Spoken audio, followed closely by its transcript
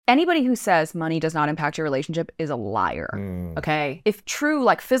Anybody who says money does not impact your relationship is a liar, okay? If true,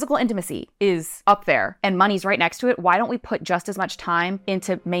 like, physical intimacy is up there and money's right next to it, why don't we put just as much time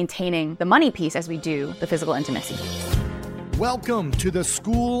into maintaining the money piece as we do the physical intimacy? Welcome to the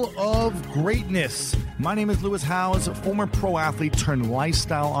School of Greatness. My name is Lewis Howes, a former pro athlete turned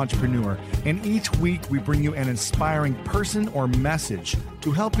lifestyle entrepreneur. And each week we bring you an inspiring person or message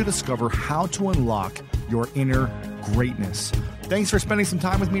to help you discover how to unlock your inner greatness. Thanks for spending some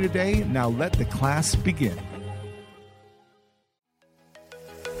time with me today. Now let the class begin.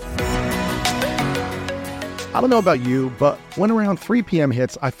 I don't know about you, but when around 3 p.m.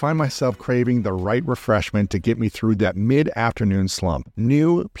 hits, I find myself craving the right refreshment to get me through that mid-afternoon slump.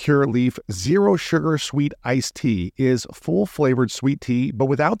 New Pure Leaf Zero Sugar Sweet Iced Tea is full-flavored sweet tea, but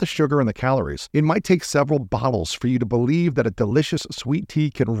without the sugar and the calories. It might take several bottles for you to believe that a delicious sweet tea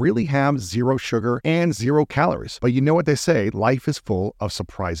can really have zero sugar and 0 calories. But you know what they say, life is full of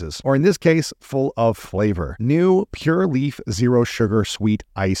surprises. Or in this case, full of flavor. New Pure Leaf Zero Sugar Sweet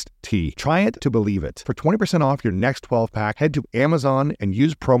Iced Tea. Try it to believe it. For 20% off your next 12-pack, head to Amazon and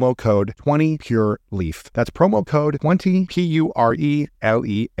use promo code 20PureLeaf. That's promo code 20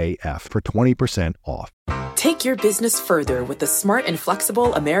 PURELEAF for 20% off. Take your business further with the smart and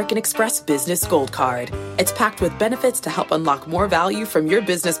flexible American Express Business Gold Card. It's packed with benefits to help unlock more value from your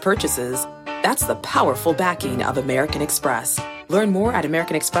business purchases. That's the powerful backing of American Express. Learn more at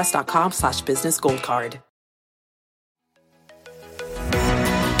americanexpress.com/businessgoldcard.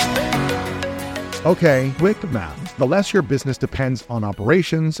 Okay, quick math. The less your business depends on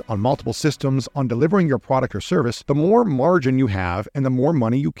operations, on multiple systems, on delivering your product or service, the more margin you have and the more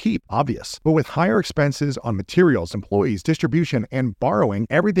money you keep. Obvious. But with higher expenses on materials, employees, distribution, and borrowing,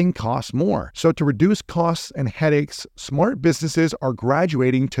 everything costs more. So to reduce costs and headaches, smart businesses are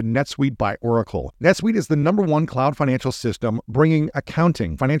graduating to NetSuite by Oracle. NetSuite is the #1 cloud financial system, bringing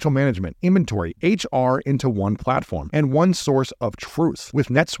accounting, financial management, inventory, HR into one platform and one source of truth. With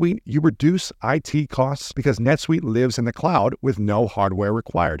NetSuite, you reduce IT costs because NetSuite lives in the cloud with no hardware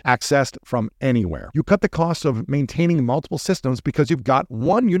required, accessed from anywhere. You cut the cost of maintaining multiple systems because you've got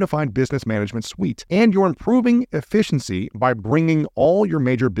one unified business management suite, and you're improving efficiency by bringing all your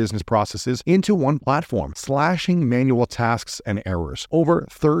major business processes into one platform, slashing manual tasks and errors. Over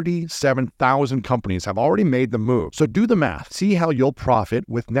 37,000 companies have already made the move. So do the math. See how you'll profit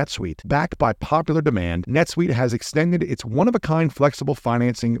with NetSuite. Backed by popular demand, NetSuite has extended its one-of-a-kind flexible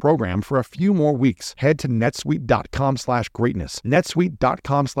financing program for a few more weeks. Head to netsuite.com/greatness.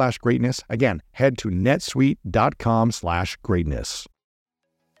 netsuite.com/greatness. Again, head to netsuite.com/greatness.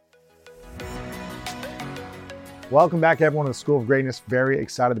 Welcome back, everyone, to the School of Greatness. Very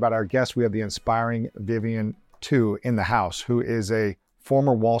excited about our guest. We have the inspiring Vivian Tu in the house, who is a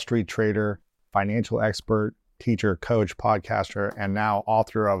former Wall Street trader, financial expert, teacher, coach, podcaster, and now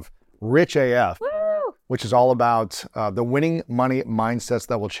author of Rich AF. Woo! Which is all about the winning money mindsets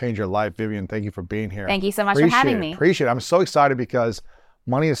that will change your life. Vivian, thank you for being here. Thank you so much for having me. Appreciate it. I'm so excited because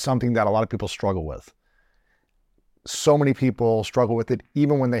money is something that a lot of people struggle with. So many people struggle with it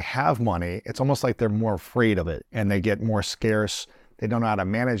even when they have money. It's almost like they're more afraid of it and they get more scarce. They don't know how to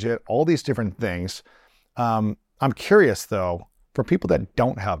manage it, all these different things. I'm curious though, for people that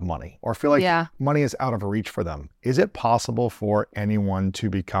don't have money or feel like money is out of reach for them, is it possible for anyone to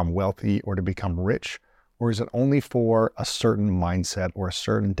become wealthy or to become rich? Or is it only for a certain mindset or a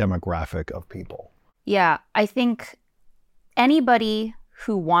certain demographic of people? Yeah, I think anybody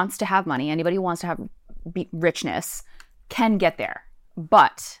who wants to have money, anybody who wants to have richness can get there.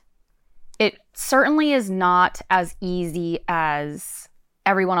 But it certainly is not as easy as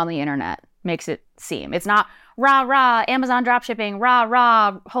everyone on the internet makes it seem. It's not rah, rah, Amazon dropshipping, rah,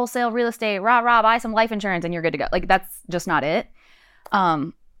 rah, wholesale real estate, rah, rah, buy some life insurance and you're good to go. Like, that's just not it.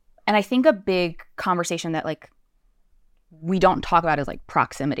 And I think a big conversation that like we don't talk about is like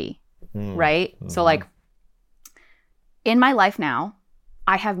proximity, right? Mm-hmm. So like in my life now,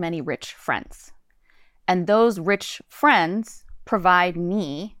 I have many rich friends. And those rich friends provide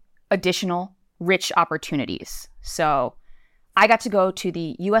me additional rich opportunities. So I got to go to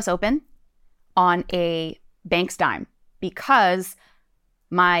the US Open on a bank's dime because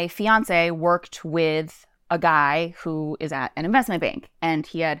my fiance worked with a guy who is at an investment bank, and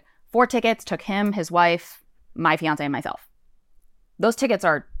he had 4 tickets, took him, his wife, my fiance, and myself. Those tickets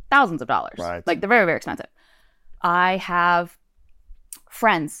are thousands of dollars. Right. Like, they're very, very expensive. I have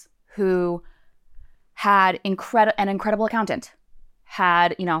friends who had an incredible accountant,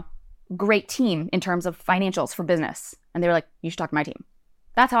 had, great team in terms of financials for business. And they were like, you should talk to my team.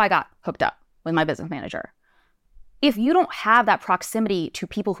 That's how I got hooked up with my business manager. If you don't have that proximity to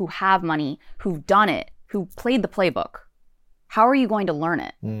people who have money, who've done it, who played the playbook, how are you going to learn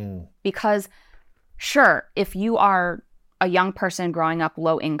it? Because sure, if you are a young person growing up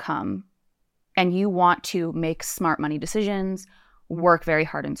low income and you want to make smart money decisions, work very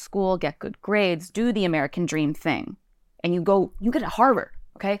hard in school, get good grades, do the American dream thing, and you get to Harvard,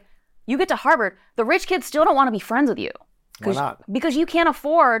 okay? You get to Harvard, the rich kids still don't want to be friends with you. Why not? Because you can't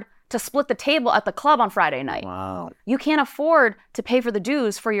afford to split the table at the club on Friday night. Wow. You can't afford to pay for the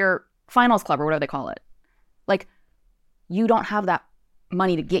dues for your finals club or whatever they call it. Like, you don't have that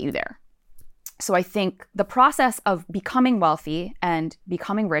money to get you there. So I think the process of becoming wealthy and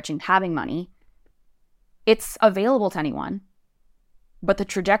becoming rich and having money, it's available to anyone. But the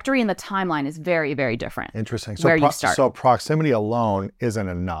trajectory and the timeline is very, very different. Interesting. Where you start. So proximity alone isn't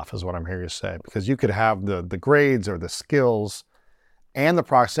enough, is what I'm hearing you say, because you could have the grades or the skills and the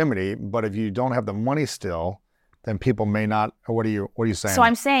proximity, but if you don't have the money still, then people may not. Or what are you saying? So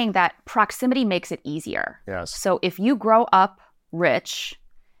I'm saying that proximity makes it easier. Yes. So if you grow up rich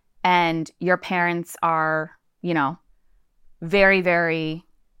and your parents are, very, very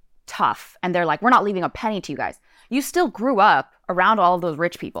tough, and they're like, we're not leaving a penny to you guys. You still grew up around all of those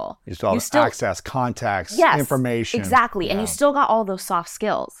rich people. You still have access, contacts, information. Exactly. Yeah. And you still got all those soft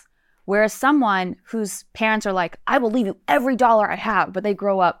skills. Whereas someone whose parents are like, I will leave you every dollar I have, but they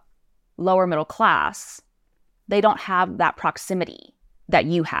grow up lower middle class, they don't have that proximity that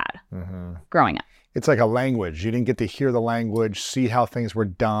you had growing up. It's like a language. You didn't get to hear the language, see how things were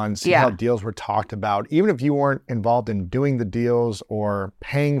done, see how deals were talked about. Even if you weren't involved in doing the deals or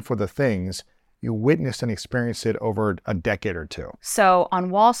paying for the things, you witnessed and experienced it over a decade or two. So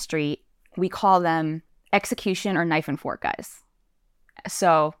on Wall Street, we call them execution or knife and fork guys.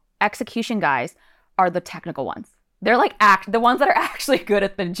 So execution guys are the technical ones. They're like the ones that are actually good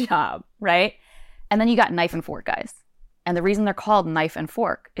at the job, right? And then you got knife and fork guys. And the reason they're called knife and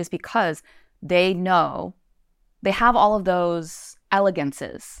fork is because they know, they have all of those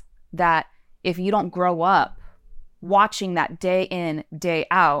elegances that if you don't grow up watching that day in, day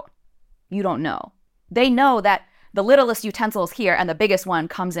out, you don't know. They know that the littlest utensil is here and the biggest one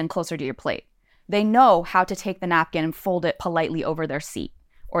comes in closer to your plate. They know how to take the napkin and fold it politely over their seat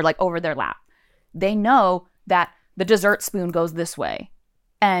or like over their lap. They know that the dessert spoon goes this way.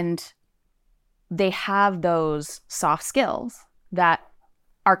 And they have those soft skills that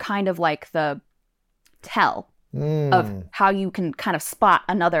are kind of like the tell of how you can kind of spot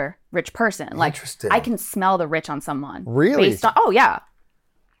another rich person. Like, I can smell the rich on someone. Really? Oh, yeah.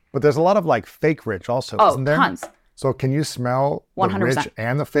 But there's a lot of like fake rich also, isn't there? Tons. So can you smell the 100%. rich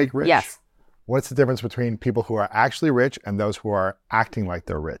and the fake rich? Yes. What's the difference between people who are actually rich and those who are acting like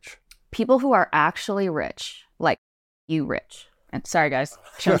they're rich? People who are actually rich, like you rich. And sorry, guys.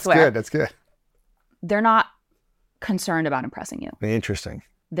 Shouldn't swear. That's good. They're not concerned about impressing you. Interesting.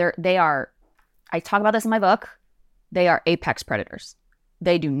 They are, I talk about this in my book, they are apex predators.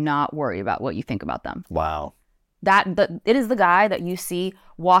 They do not worry about what you think about them. Wow. It is the guy that you see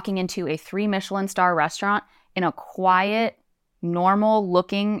walking into a 3 Michelin star restaurant in a quiet, normal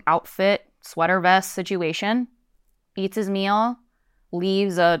looking outfit, sweater vest situation, eats his meal,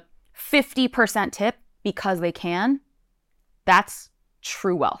 leaves a 50% tip because they can. That's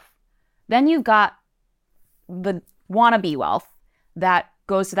true wealth. Then you've got the wannabe wealth that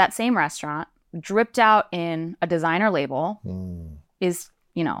goes to that same restaurant, dripped out in a designer label, is,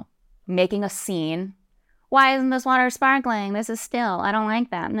 making a scene. Why isn't this water sparkling? This is still. I don't like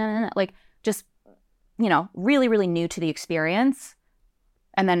that. No. Like, just, really, really new to the experience,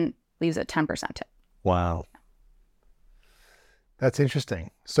 and then leaves a 10% tip. Wow. That's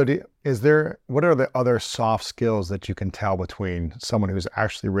interesting. So what are the other soft skills that you can tell between someone who's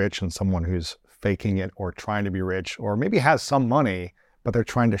actually rich and someone who's faking it or trying to be rich, or maybe has some money, but they're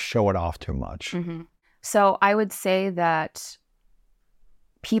trying to show it off too much? Mm-hmm. So I would say that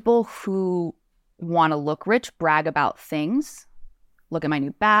people who want to look rich brag about things. Look at my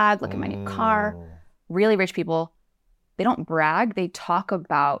new bag, look at my new car. Really rich people, they don't brag, they talk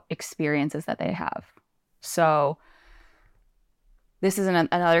about experiences that they have. So this is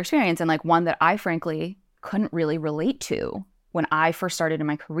another experience, and like one that I frankly couldn't really relate to when I first started in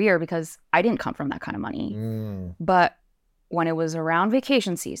my career because I didn't come from that kind of money. But when it was around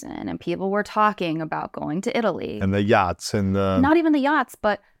vacation season and people were talking about going to Italy. And the yachts and the... Not even the yachts,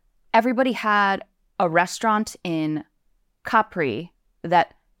 but everybody had a restaurant in Capri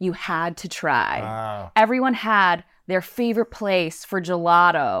that you had to try. Wow. Everyone had their favorite place for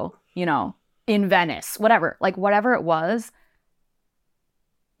gelato, in Venice, whatever it was.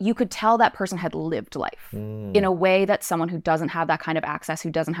 You could tell that person had lived life in a way that someone who doesn't have that kind of access,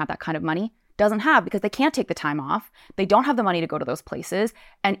 who doesn't have that kind of money, doesn't have, because they can't take the time off. They don't have the money to go to those places.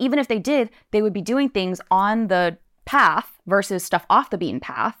 And even if they did, they would be doing things on the path versus stuff off the beaten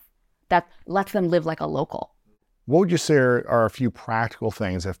path that lets them live like a local. What would you say are a few practical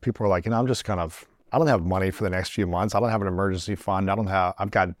things if people are like, I don't have money for the next few months. I don't have an emergency fund.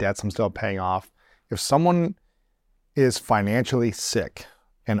 I've got debts I'm still paying off. If someone is financially sick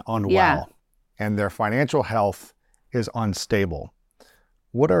and unwell and their financial health is unstable,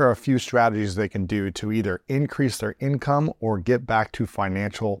 what are a few strategies they can do to either increase their income or get back to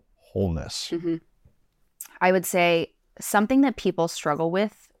financial wholeness? Mm-hmm. I would say something that people struggle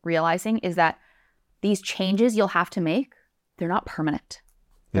with realizing is that these changes you'll have to make, they're not permanent.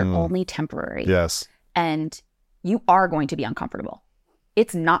 They're only temporary. Yes. And you are going to be uncomfortable.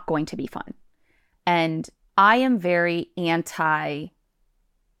 It's not going to be fun. And I am very anti,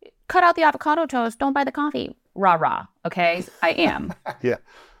 cut out the avocado toast, don't buy the coffee. Rah, rah. Okay? I am. Yeah.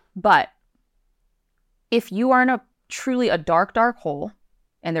 But if you are in truly a dark, dark hole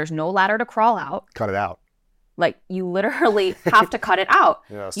and there's no ladder to crawl out. Cut it out. Like, you literally have to cut it out.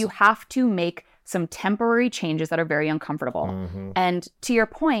 Yes. You have to make some temporary changes that are very uncomfortable. Mm-hmm. And to your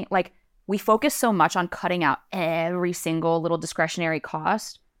point, like, we focus so much on cutting out every single little discretionary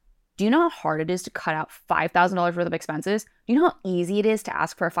cost. Do you know how hard it is to cut out $5,000 worth of expenses? Do you know how easy it is to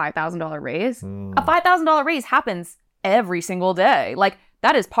ask for a $5,000 raise? A $5,000 raise happens every single day. Like,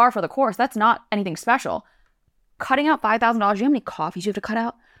 that is par for the course. That's not anything special. Cutting out $5,000, do you know how many coffees you have to cut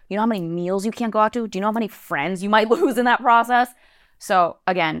out? You know how many meals you can't go out to? Do you know how many friends you might lose in that process? So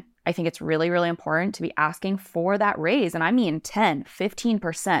again, I think it's really, really important to be asking for that raise. And I mean 10,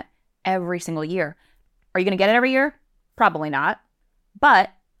 15% every single year. Are you going to get it every year? Probably not. But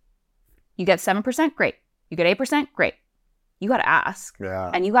you get 7%, great. You get 8%, great. You got to ask.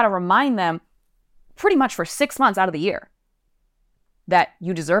 Yeah. And you got to remind them pretty much for 6 months out of the year that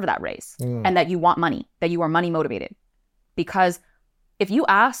you deserve that raise and that you want money, that you are money motivated. Because if you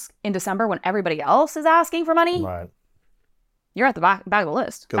ask in December when everybody else is asking for money, Right. you're at the back of the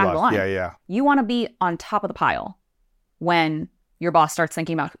list, Good back luck. of the line. Yeah, yeah. You want to be on top of the pile when your boss starts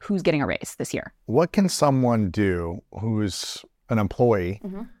thinking about who's getting a raise this year. What can someone do who's an employee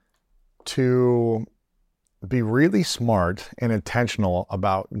to be really smart and intentional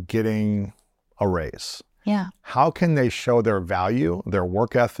about getting a raise? Yeah. How can they show their value, their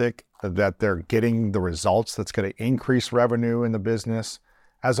work ethic, that they're getting the results that's going to increase revenue in the business,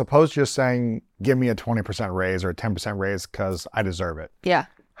 as opposed to just saying, give me a 20% raise or a 10% raise because I deserve it? Yeah.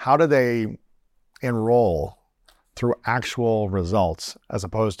 How do they enroll through actual results as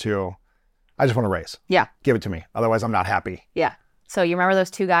opposed to, I just want a raise. Yeah. Give it to me. Otherwise, I'm not happy. Yeah. So you remember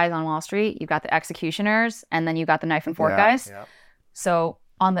those two guys on Wall Street? You've got the executioners and then you got the knife and fork guys. Yeah. So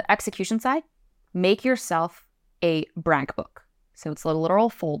on the execution side, make yourself a brag book. So it's a literal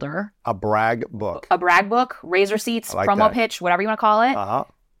folder. A brag book. A brag book, raise receipts, like promo that. pitch, whatever you want to call it. Uh-huh.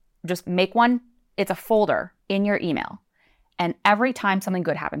 Just make one. It's a folder in your email. And every time something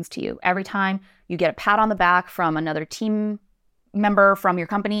good happens to you, every time you get a pat on the back from another team member from your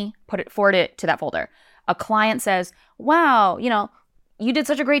company, forward it to that folder. A client says, wow, you did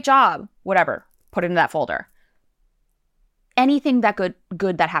such a great job, whatever, put it in that folder. Anything that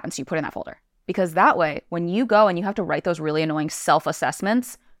good that happens to you, put in that folder. Because that way, when you go and you have to write those really annoying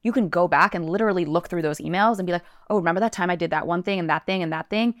self-assessments, you can go back and literally look through those emails and be like, oh, remember that time I did that one thing and that thing and that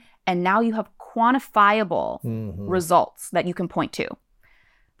thing? And now you have quantifiable results that you can point to.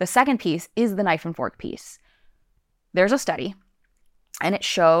 The second piece is the knife and fork piece. There's a study, and it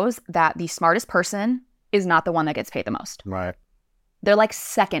shows that the smartest person is not the one that gets paid the most. Right. They're like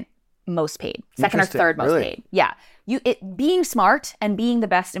second most paid, second or third most Really? paid. Yeah. Being smart and being the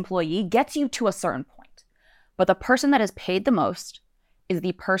best employee gets you to a certain point. But the person that is paid the most is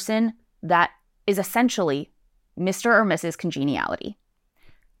the person that is essentially Mr. or Mrs. Congeniality.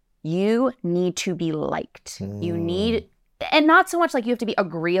 You need to be liked. You need, and not so much like you have to be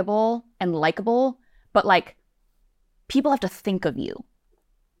agreeable and likable, but like people have to think of you.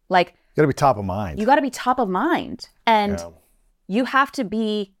 Like, You got to be top of mind. you got to be top of mind. And you have to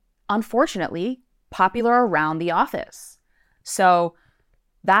be, unfortunately, popular around the office. So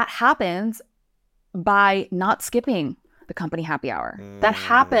that happens by not skipping the company happy hour. That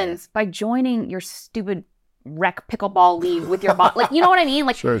happens by joining your stupid rec pickleball league with your boss. Like, you know what I mean?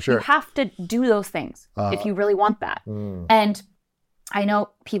 Like, Sure. you have to do those things if you really want that. And I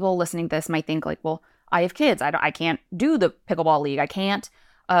know people listening to this might think like, well, I have kids. I can't do the pickleball league. I can't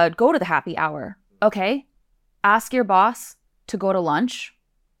go to the happy hour. Okay. Ask your boss to go to lunch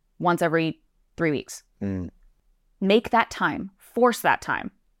once every 3 weeks. Make that time. Force that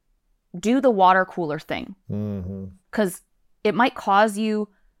time. Do the water cooler thing. Because it might cost you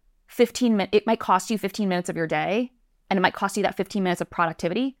 15 minutes of your day, and it might cost you that 15 minutes of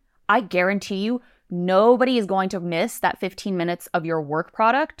productivity. I guarantee you, nobody is going to miss that 15 minutes of your work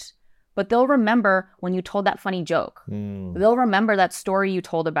product, but they'll remember when you told that funny joke. They'll remember that story you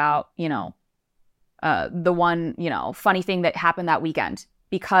told about, the one, funny thing that happened that weekend,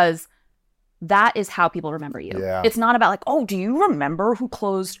 because that is how people remember you. Yeah. It's not about like, oh, do you remember who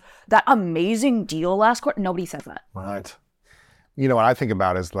closed that amazing deal last quarter? Nobody says that. Right. What I think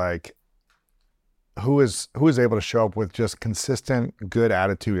about is like, who is able to show up with just consistent, good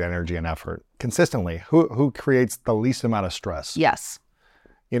attitude, energy, and effort consistently? Who creates the least amount of stress? Yes.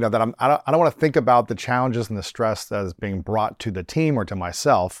 That I don't want to think about the challenges and the stress that is being brought to the team or to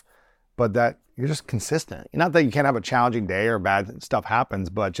myself, but that you're just consistent. Not that you can't have a challenging day or bad stuff happens,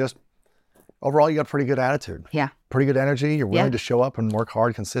 but just overall, you got pretty good attitude. Yeah. Pretty good energy. You're willing to show up and work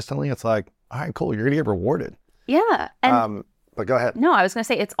hard consistently. It's like, all right, cool. You're going to get rewarded. Yeah. And but go ahead. No, I was going to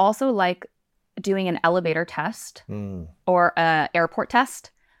say it's also like doing an elevator test or an airport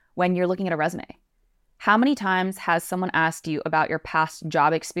test when you're looking at a resume. How many times has someone asked you about your past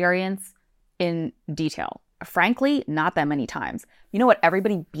job experience in detail? Frankly, not that many times. You know what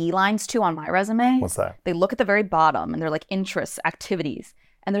everybody beelines to on my resume? What's that? They look at the very bottom and they're like interests, activities.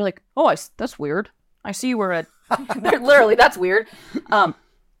 And they're like, oh, that's weird. I see you were a, literally, that's weird.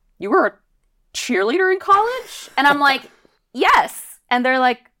 You were a cheerleader in college? And I'm like, yes. And they're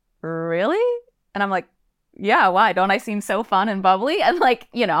like, really? And I'm like, yeah, why? Don't I seem so fun and bubbly? And like,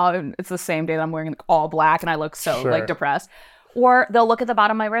 it's the same day that I'm wearing like all black and I look so like depressed. Or they'll look at the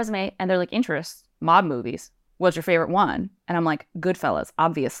bottom of my resume and they're like, interests, mob movies. What's your favorite one? And I'm like, Goodfellas,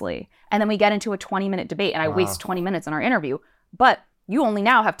 obviously. And then we get into a 20-minute debate and I waste 20 minutes in our interview. But you only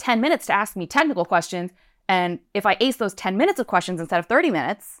now have 10 minutes to ask me technical questions. And if I ace those 10 minutes of questions instead of 30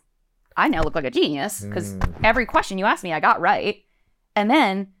 minutes, I now look like a genius because every question you asked me, I got right. And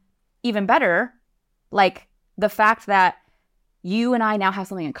then even better, like the fact that you and I now have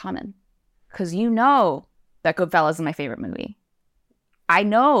something in common, because you know that Goodfellas is my favorite movie. I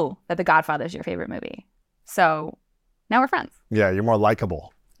know that The Godfather is your favorite movie. So now we're friends. Yeah, you're more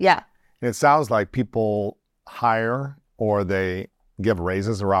likable. Yeah. And it sounds like people hire or they give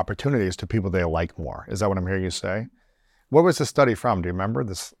raises or opportunities to people they like more. Is that what I'm hearing you say? What was the study from? Do you remember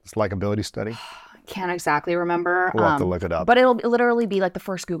this likability study? Can't exactly remember. We'll have to look it up. But it'll literally be like the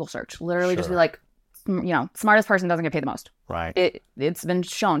first Google search. Literally just be like, smartest person doesn't get paid the most. Right. It's been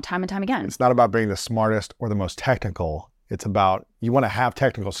shown time and time again. It's not about being the smartest or the most technical. It's about you want to have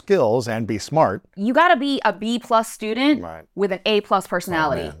technical skills and be smart. You got to be a B+ student with an A+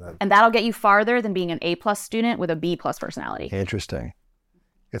 personality. And that'll get you farther than being an A+ student with a B+ personality. Interesting.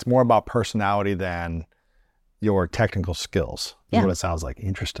 It's more about personality than your technical skills. Is what it sounds like.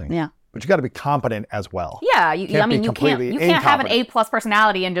 Interesting. Yeah. But you got to be competent as well. Yeah, you can't have an A+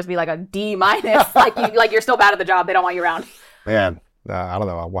 personality and just be like a D-, like you're still bad at the job. They don't want you around. Man, I don't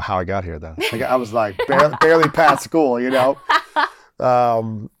know how I got here then. I was like barely past school,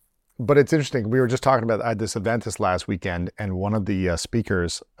 But it's interesting. We were just talking about, I had this event this last weekend, and one of the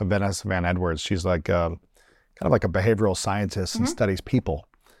speakers, Vanessa Van Edwards, she's like kind of like a behavioral scientist and studies people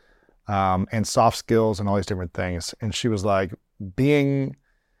and soft skills and all these different things. And she was like,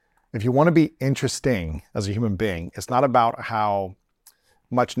 if you want to be interesting as a human being, it's not about how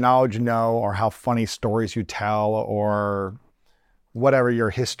much knowledge you know or how funny stories you tell or whatever your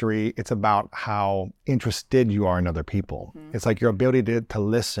history. It's about how interested you are in other people. It's like your ability to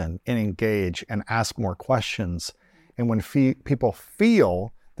listen and engage and ask more questions. And when people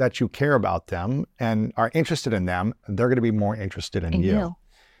feel that you care about them and are interested in them, they're going to be more interested in you.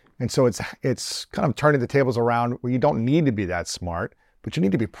 And so it's kind of turning the tables around where you don't need to be that smart, but you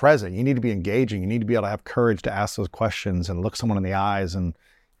need to be present. You need to be engaging. You need to be able to have courage to ask those questions and look someone in the eyes and,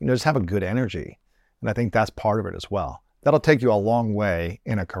 just have a good energy. And I think that's part of it as well. That'll take you a long way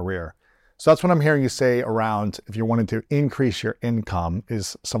in a career. So that's what I'm hearing you say around if you're wanting to increase your income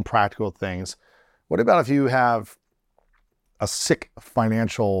is some practical things. What about if you have a sick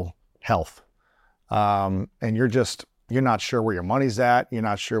financial health and you're not sure where your money's at. You're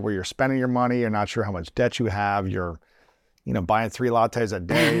not sure where you're spending your money. You're not sure how much debt you have. You're buying 3 lattes a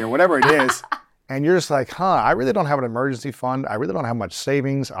day or whatever it is. And you're just like, I really don't have an emergency fund. I really don't have much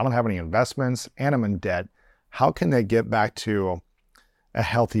savings. I don't have any investments and I'm in debt. How can they get back to a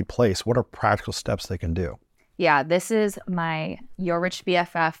healthy place? What are practical steps they can do? Yeah, this is my Your Rich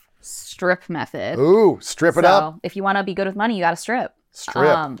BFF strip method. Ooh, strip it up. If you want to be good with money, you got to strip.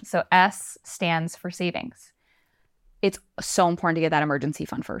 So S stands for savings. It's so important to get that emergency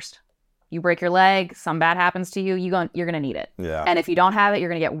fund first. You break your leg, some bad happens to you, you're going to need it. Yeah. And if you don't have it, you're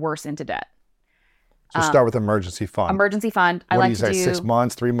going to get worse into debt. So start with emergency fund. Emergency fund. What do you say, 6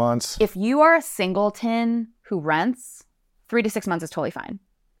 months, 3 months? If you are a singleton who rents, 3 to 6 months is totally fine.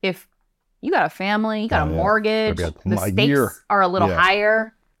 If you got a family, you got a mortgage, Maybe the a stakes year. are a little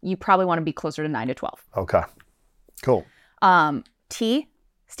higher. You probably want to be closer to 9 to 12. Okay. Cool. T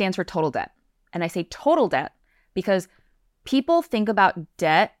stands for total debt. And I say total debt because people think about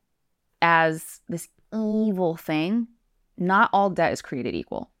debt as this evil thing. Not all debt is created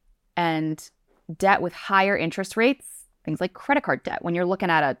equal. And debt with higher interest rates, things like credit card debt, when you're looking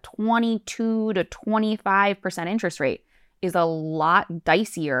at a 22 to 25% interest rate, is a lot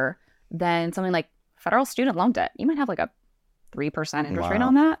dicier than something like federal student loan debt. You might have like a 3% interest rate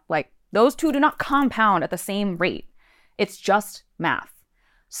on that. Like those two do not compound at the same rate. It's just math.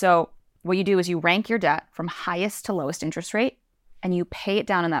 So what you do is you rank your debt from highest to lowest interest rate and you pay it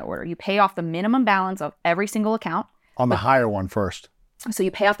down in that order. You pay off the minimum balance of every single account. On the higher one first. So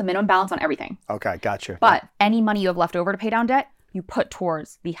you pay off the minimum balance on everything. Okay, gotcha. But any money you have left over to pay down debt, you put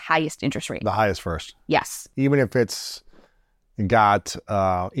towards the highest interest rate. The highest first. Yes. Even if it's got,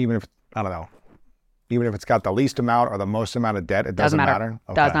 even if it's got the least amount or the most amount of debt, it doesn't matter?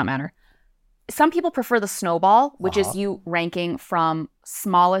 Okay. Does not matter. Some people prefer the snowball, which is you ranking from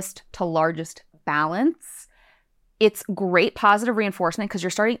smallest to largest balance. It's great positive reinforcement because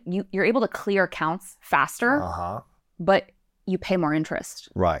you're able to clear accounts faster, but you pay more interest.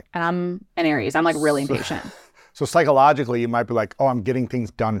 Right. And I'm an Aries. I'm like really impatient. So psychologically, you might be like, oh, I'm getting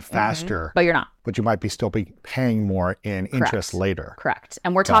things done faster. But you're not. But you might still be paying more in interest later. Correct.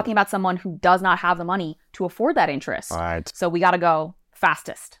 And we're talking about someone who does not have the money to afford that interest. All right. So we got to go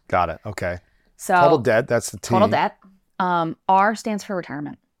fastest. Got it. Okay. So total debt, that's the T. Total debt. R stands for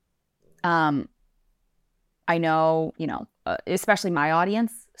retirement. I know, especially my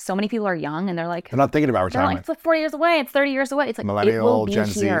audience, so many people are young and they're not thinking about retirement. It's like 40 years away. It's 30 years away. It's like, Millennial, it will be Gen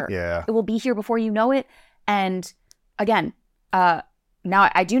here. Z, yeah. It will be here before you know it. And again, now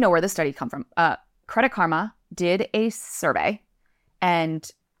I do know where this study come from. Credit Karma did a survey and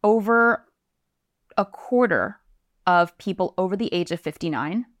over a quarter of people over the age of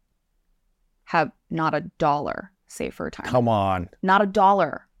 59 have not a dollar saved for retirement. Come on. Not a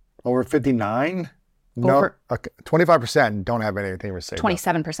dollar. Over 59? No, 25% don't have anything to save.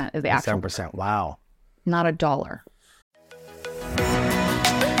 27% is the actual. 27%. Wow. Not a dollar.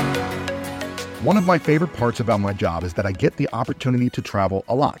 One of my favorite parts about my job is that I get the opportunity to travel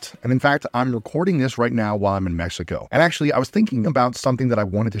a lot. And in fact, I'm recording this right now while I'm in Mexico. And actually, I was thinking about something that I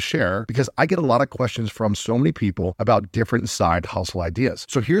wanted to share because I get a lot of questions from so many people about different side hustle ideas.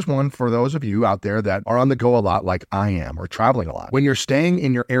 So here's one for those of you out there that are on the go a lot like I am or traveling a lot. When you're staying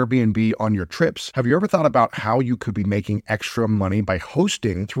in your Airbnb on your trips, have you ever thought about how you could be making extra money by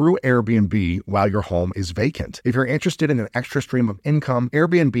hosting through Airbnb while your home is vacant? If you're interested in an extra stream of income,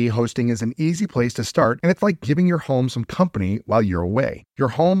 Airbnb hosting is an easy place to start, and it's like giving your home some company while you're away. Your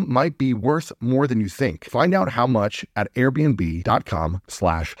home might be worth more than you think. Find out how much at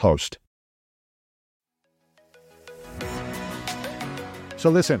airbnb.com/host. So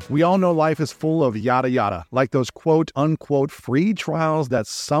listen, we all know life is full of yada yada, like those quote unquote free trials that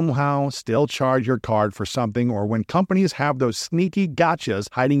somehow still charge your card for something, or when companies have those sneaky gotchas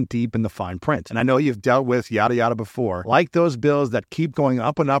hiding deep in the fine print. And I know you've dealt with yada yada before, like those bills that keep going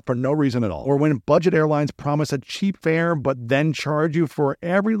up and up for no reason at all, or when budget airlines promise a cheap fare but then charge you for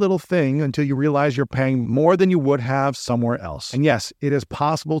every little thing until you realize you're paying more than you would have somewhere else. And yes, it is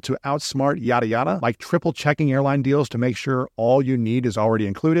possible to outsmart yada yada, like triple checking airline deals to make sure all you need is already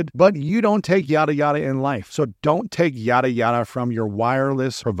included, but you don't take yada yada in life. So don't take yada yada from your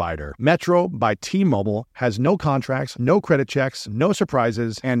wireless provider. Metro by T-Mobile has no contracts, no credit checks, no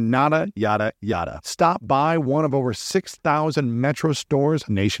surprises, and nada yada yada. Stop by one of over 6,000 Metro stores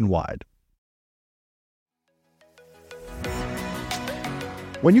nationwide.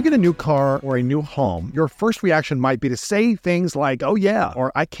 When you get a new car or a new home, your first reaction might be to say things like, oh yeah,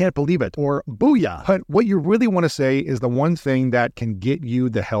 or I can't believe it, or booyah. But what you really want to say is the one thing that can get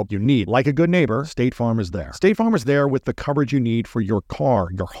you the help you need. Like a good neighbor, State Farm is there. State Farm is there with the coverage you need for your car,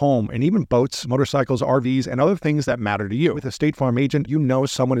 your home, and even boats, motorcycles, RVs, and other things that matter to you. With a State Farm agent, you know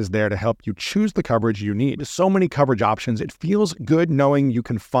someone is there to help you choose the coverage you need. With so many coverage options, it feels good knowing you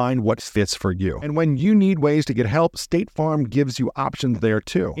can find what fits for you. And when you need ways to get help, State Farm gives you options there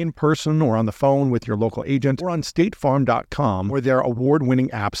too. In person or on the phone with your local agent or on statefarm.com, where their award-winning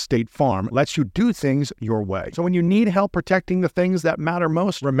app State Farm lets you do things your way. So when you need help protecting the things that matter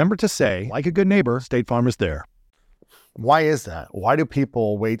most, remember to say, like a good neighbor, State Farm is there. Why is that? Why do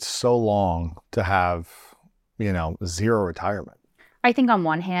people wait so long to have, zero retirement? I think on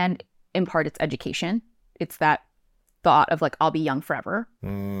one hand, in part, it's education. It's that thought of like, I'll be young forever.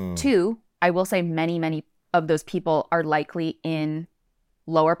 Two, I will say many of those people are likely in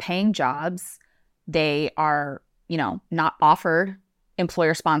lower paying jobs. They are, not offered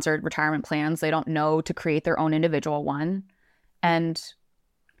employer-sponsored retirement plans. They don't know to create their own individual one. And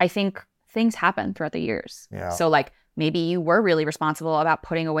I think things happen throughout the years. Yeah. So like maybe you were really responsible about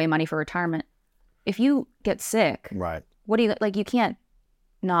putting away money for retirement. If you get sick, Right. what do you, like, you can't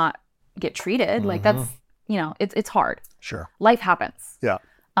not get treated. Like that's, it's hard. Sure. Life happens. Yeah.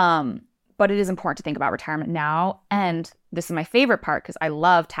 But it is important to think about retirement now. And this is my favorite part because I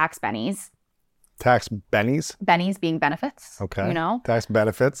love tax bennies. Tax bennies? Bennies being benefits. Okay. Tax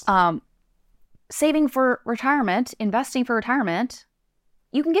benefits. Saving for retirement, investing for retirement,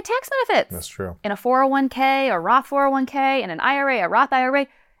 you can get tax benefits. That's true. In a 401k, a Roth 401k, in an IRA, a Roth IRA.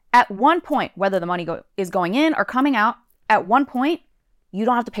 At one point, whether the money is going in or coming out, at one point, you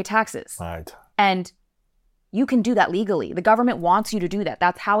don't have to pay taxes. Right. And you can do that legally. The government wants you to do that.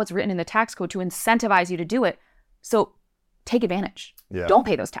 That's how it's written in the tax code, to incentivize you to do it. So take advantage. Yeah. Don't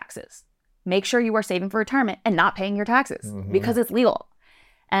pay those taxes. Make sure you are saving for retirement and not paying your taxes because it's legal.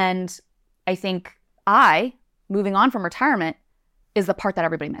 And I think moving on from retirement, is the part that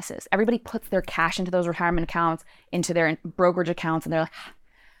everybody misses. Everybody puts their cash into those retirement accounts, into their brokerage accounts, and they're like,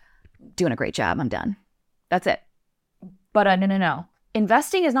 doing a great job, I'm done. That's it. But no.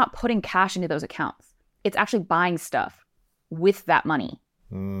 Investing is not putting cash into those accounts. It's actually buying stuff with that money.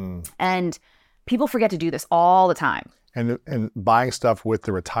 And people forget to do this all the time. And buying stuff with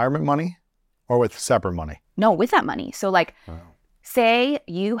the retirement money or with separate money? No, with that money. So like, say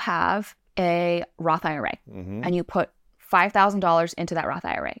you have a Roth IRA and you put $5,000 into that Roth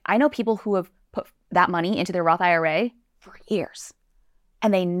IRA. I know people who have put that money into their Roth IRA for years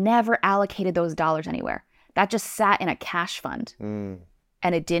and they never allocated those dollars anywhere. That just sat in a cash fund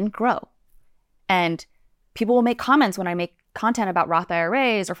and it didn't grow. And people will make comments when I make content about Roth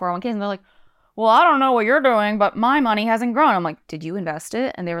IRAs or 401ks, and they're like, well, I don't know what you're doing, but my money hasn't grown. I'm like, did you invest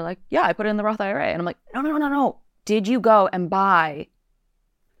it? And they were like, yeah, I put it in the Roth IRA. And I'm like, no. Did you go and buy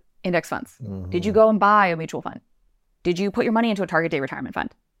index funds? Did you go and buy a mutual fund? Did you put your money into a target date retirement fund?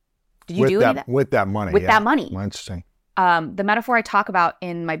 Did you do any of that? With that money. With that money. Well, interesting. The metaphor I talk about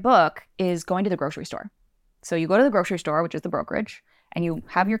in my book is going to the grocery store. So you go to the grocery store, which is the brokerage, and you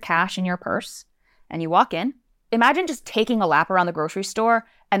have your cash in your purse, and you walk in. Imagine just taking a lap around the grocery store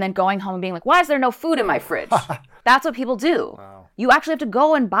and then going home and being like, why is there no food in my fridge? That's what people do. Wow. You actually have to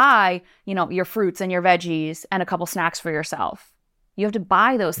go and buy, your fruits and your veggies and a couple snacks for yourself. You have to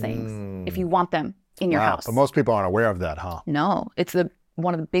buy those things if you want them in your house. But most people aren't aware of that, huh? No, it's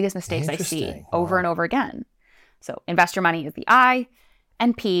one of the biggest mistakes I see over and over again. So invest your money is the I,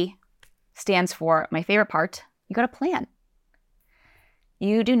 and P stands for my favorite part. You got to plan.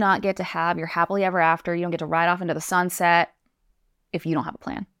 You do not get to have your happily ever after. You don't get to ride off into the sunset if you don't have a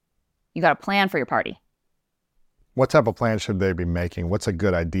plan. You got to plan for your party. What type of plan should they be making? What's a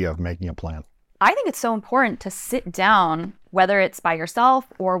good idea of making a plan? I think it's so important to sit down, whether it's by yourself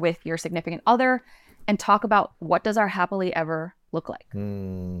or with your significant other, and talk about what does our happily ever look like.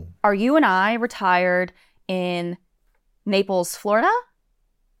 Are you and I retired in Naples, Florida?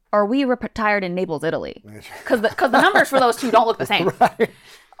 Or are we retired in Naples, Italy? Because the numbers for those two don't look the same.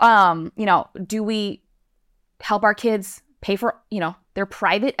 Right. Do we help our kids pay for, their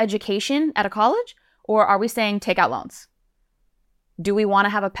private education at a college? Or are we saying take out loans? Do we want to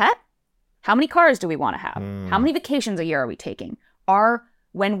have a pet? How many cars do we want to have? How many vacations a year are we taking?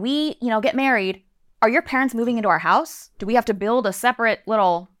 When we, get married, are your parents moving into our house? Do we have to build a separate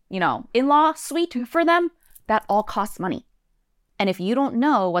little, in-law suite for them? That all costs money. And if you don't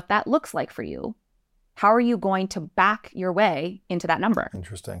know what that looks like for you, how are you going to back your way into that number?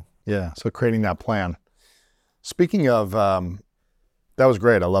 Interesting. Yeah. So creating that plan. Speaking of, that was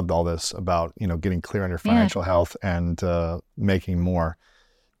great. I loved all this about, getting clear on your financial health and making more.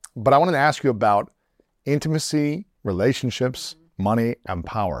 But I wanted to ask you about intimacy, relationships, money, and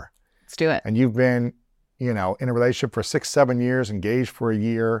power. Let's do it. And you've been, in a relationship for 6-7 years, engaged for a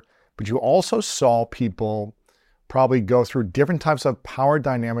year, but you also saw people probably go through different types of power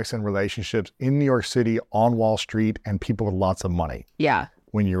dynamics and relationships in New York City, on Wall Street, and people with lots of money. Yeah.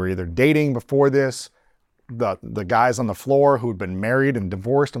 When you were either dating before this, the guys on the floor who'd been married and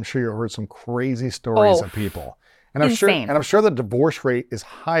divorced, I'm sure you heard some crazy stories of people. And I'm sure the divorce rate is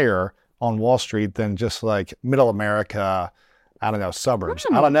higher on Wall Street than just like middle America, I don't know, suburbs.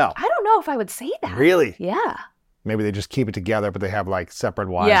 I don't know. I don't know if I would say that. Really? Yeah. Maybe they just keep it together, but they have like separate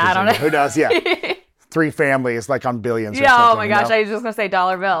wives. Yeah, I don't know. Who knows? Yeah. 3 families like on billions or yeah, something. Oh my gosh, I was just going to say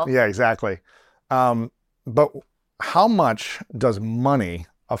dollar bill. Yeah, exactly. But how much does money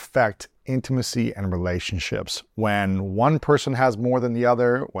affect intimacy and relationships when one person has more than the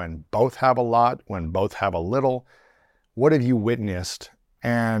other, when both have a lot, when both have a little? What have you witnessed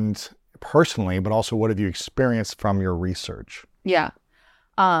and personally, but also what have you experienced from your research? Yeah.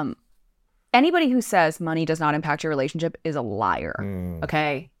 Anybody who says money does not impact your relationship is a liar.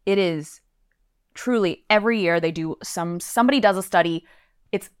 Okay? It is truly every year they do somebody does a study.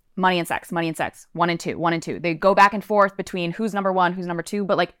 It's money and sex, 1 and 2, 1 and 2. They go back and forth between who's number 1, who's number 2,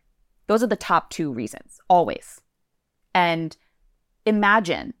 but like those are the top 2 reasons always. And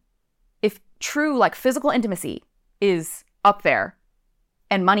imagine if true like physical intimacy is up there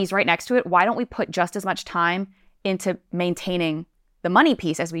and money's right next to it, why don't we put just as much time into maintaining the money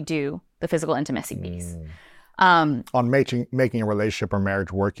piece as we do the physical intimacy piece? On making a relationship or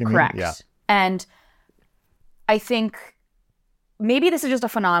marriage work, you mean? Correct. Yeah. And I think maybe this is just a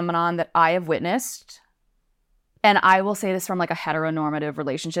phenomenon that I have witnessed. And I will say this from like a heteronormative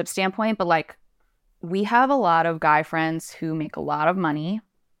relationship standpoint, but like we have a lot of guy friends who make a lot of money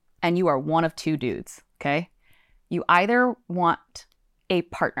and you are one of 2 dudes, okay? You either want a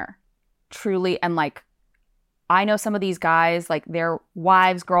partner, truly, and like I know some of these guys, like their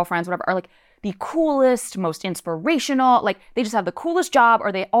wives, girlfriends, whatever, are like the coolest, most inspirational, like they just have the coolest job,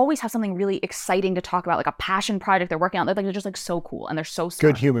 or they always have something really exciting to talk about, like a passion project they're working on. They're just like so cool and they're so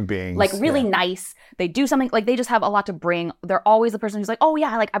smart. Good human beings. Like really nice. They do something, like they just have a lot to bring. They're always the person who's like, oh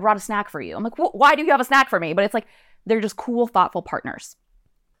yeah, like I brought a snack for you. I'm like, well, why do you have a snack for me? But it's like, they're just cool, thoughtful partners.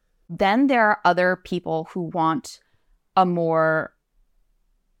 Then there are other people who want a more,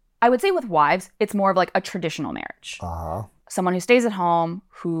 I would say with wives, it's more of like a traditional marriage. Someone who stays at home,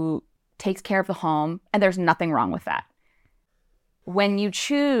 who takes care of the home, and there's nothing wrong with that. When you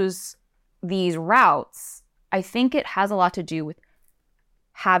choose these routes, I think it has a lot to do with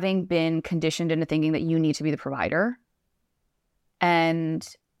having been conditioned into thinking that you need to be the provider. And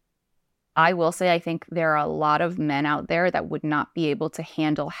I will say, I think there are a lot of men out there that would not be able to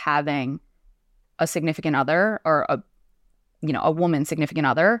handle having a significant other or a woman significant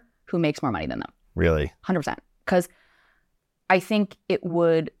other who makes more money than them. Really? 100%. Because I think it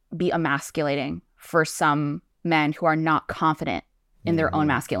would be emasculating for some men who are not confident in their own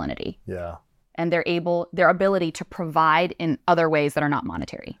masculinity. Yeah. And their ability to provide in other ways that are not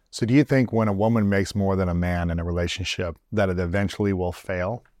monetary. So do you think when a woman makes more than a man in a relationship that it eventually will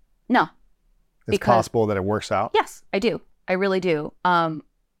fail? No. It's possible that it works out? Yes, I do. I really do.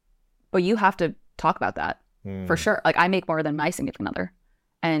 But you have to talk about that for sure. Like I make more than my significant other.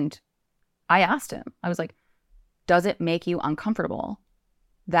 And I asked him, I was like, does it make you uncomfortable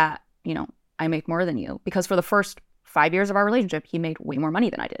that, I make more than you? Because for the first 5 years of our relationship, he made way more money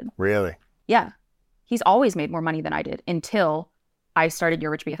than I did. Really? Yeah. He's always made more money than I did until I started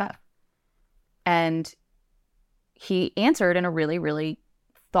Your Rich BFF. And he answered in a really, really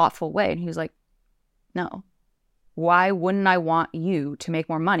thoughtful way. And he was like, no. Why wouldn't I want you to make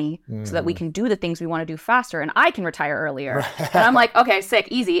more money so that we can do the things we want to do faster and I can retire earlier? And I'm like, okay, sick,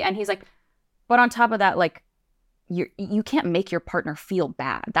 easy. And he's like, but on top of that, like, you can't make your partner feel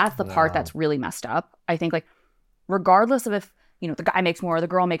bad. That's the part that's really messed up. I think like regardless of if, the guy makes more or the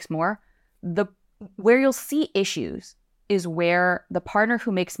girl makes more, where you'll see issues is where the partner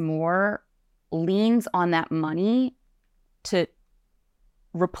who makes more leans on that money to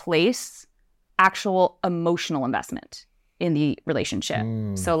replace actual emotional investment in the relationship.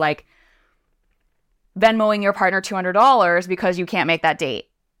 So like Venmoing your partner $200 because you can't make that date.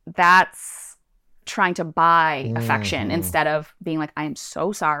 That's trying to buy affection instead of being like, I am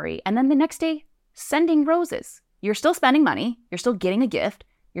so sorry. And then the next day, sending roses. You're still spending money. You're still getting a gift.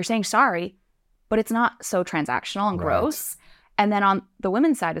 You're saying sorry, but it's not so transactional and gross. And then on the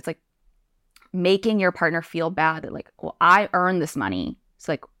women's side, it's like making your partner feel bad that like, well, I earned this money. It's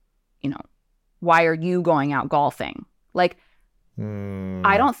like, why are you going out golfing? Like,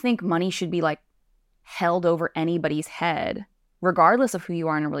 I don't think money should be like held over anybody's head, regardless of who you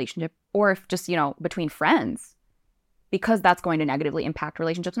are in a relationship or if just, between friends, because that's going to negatively impact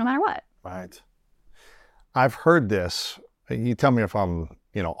relationships no matter what. Right. I've heard this. You tell me if I'm,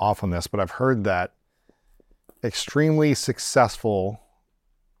 off on this, but I've heard that extremely successful,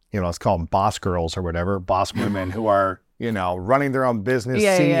 let's call them boss girls or whatever, boss women who are, running their own business,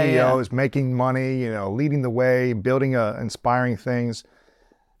 CEOs, making money, leading the way, building inspiring things,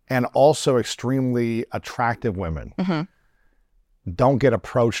 and also extremely attractive women don't get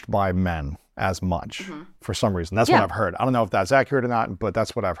approached by men as much for some reason. That's what I've heard. I don't know if that's accurate or not, but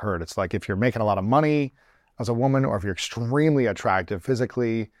that's what I've heard. It's like if you're making a lot of money as a woman or if you're extremely attractive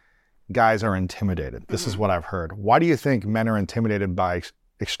physically, guys are intimidated. This is what I've heard. Why do you think men are intimidated by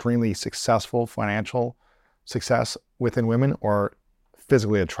extremely successful financial success within women or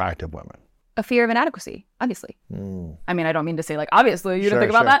physically attractive women? A fear of inadequacy, obviously. I mean, I don't mean to say like, obviously, you didn't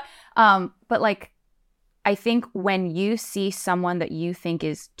think about that. But like, I think when you see someone that you think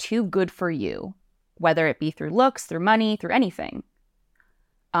is too good for you, whether it be through looks, through money, through anything,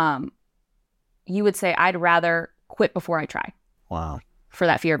 you would say, I'd rather quit before I try. Wow. For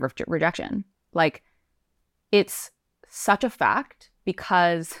that fear of rejection. Like, it's such a fact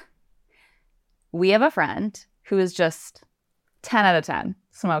because we have a friend who is just 10 out of 10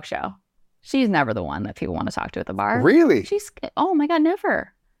 smoke show. She's never the one that people want to talk to at the bar. Really? Oh my God,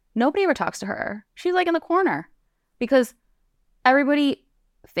 never. Nobody ever talks to her. She's like in the corner because everybody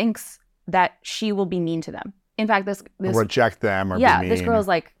thinks that she will be mean to them. In fact, this reject them or be mean. This girl's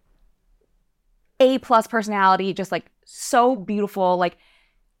like A+ personality, just like so beautiful. Like,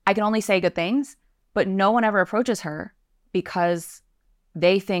 I can only say good things, but no one ever approaches her because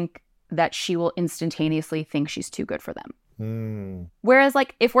they think that she will instantaneously think she's too good for them. Whereas,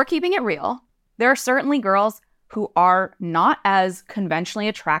 like, if we're keeping it real, there are certainly girls who are not as conventionally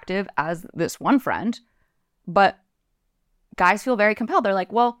attractive as this one friend, but guys feel very compelled. They're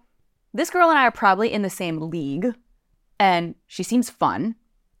like, well, this girl and I are probably in the same league and she seems fun.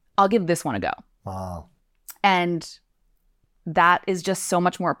 I'll give this one a go. Wow. And that is just so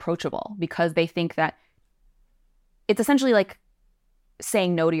much more approachable because they think that it's essentially like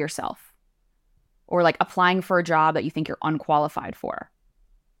saying no to yourself or like applying for a job that you think you're unqualified for.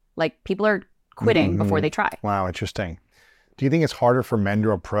 Like, people are quitting before they try. Wow, interesting. Do you think it's harder for men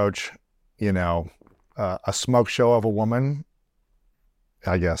to approach, a smoke show of a woman,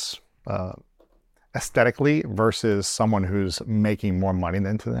 I guess, aesthetically versus someone who's making more money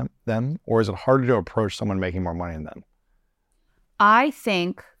than them? Or is it harder to approach someone making more money than them? I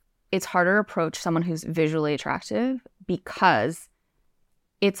think it's harder to approach someone who's visually attractive because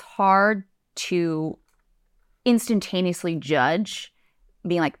it's hard to instantaneously judge,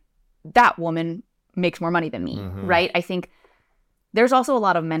 being like, that woman makes more money than me, right? I think there's also a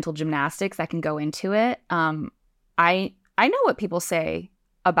lot of mental gymnastics that can go into it. I know what people say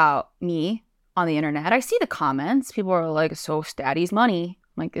about me on the internet. I see the comments. People are like, so Statty's money.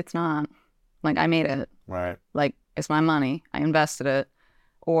 Like, it's not. Like, I made it. Right. Like, it's my money. I invested it.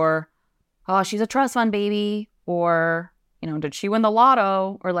 Or, oh, she's a trust fund baby. Or, did she win the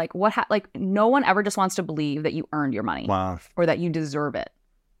lotto? Or like, like, no one ever just wants to believe that you earned your money. Wow. Or that you deserve it.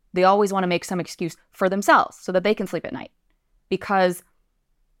 They always want to make some excuse for themselves so that they can sleep at night. Because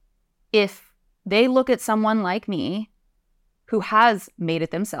if they look at someone like me who has made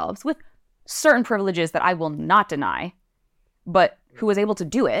it themselves with certain privileges that I will not deny, but who was able to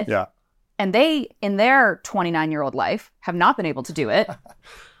do it, and they, in their 29-year-old life, have not been able to do it,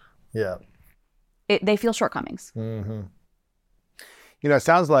 they feel shortcomings. It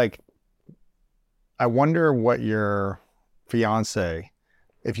sounds like, I wonder what your fiance,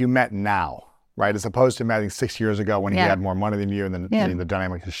 if you met now, right, as opposed to meeting 6 years ago when he had more money than you and then the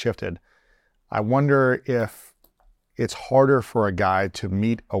dynamic has shifted. I wonder if it's harder for a guy to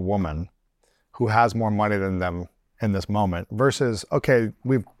meet a woman who has more money than them in this moment versus, okay,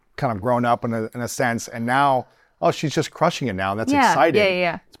 we've kind of grown up in a sense, and now, oh, she's just crushing it now. That's exciting.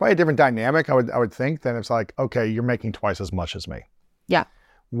 Yeah. It's probably a different dynamic, I would think, than it's like, okay, you're making twice as much as me. Yeah.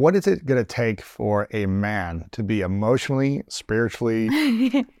 What is it going to take for a man to be emotionally,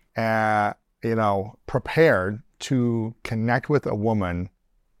 spiritually, prepared to connect with a woman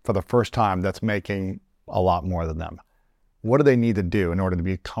for the first time that's making a lot more than them? What do they need to do in order to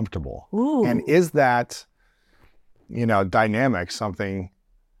be comfortable? Ooh. And is that, dynamic something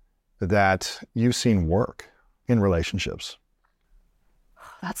that you've seen work in relationships?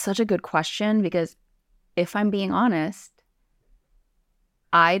 That's such a good question because if I'm being honest,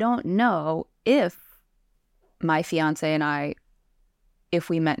 I don't know if my fiance and I, if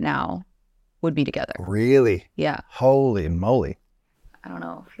we met now, would be together. Really? Yeah. Holy moly. I don't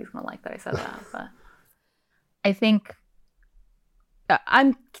know if he's going to like that I said that, but I think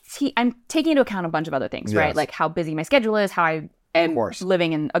I'm taking into account a bunch of other things, right? Like how busy my schedule is, how I am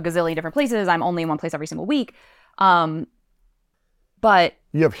living in a gazillion different places. I'm only in one place every single week. But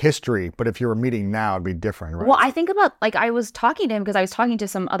you have history, but if you were meeting now, it'd be different, right? Well, I think about, like, I was talking to him because I was talking to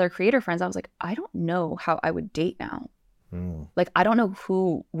some other creator friends. I was like, I don't know how I would date now. Like, I don't know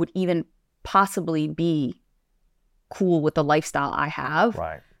who would even possibly be cool with the lifestyle I have.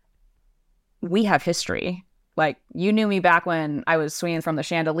 Right. We have history. Like, you knew me back when I was swinging from the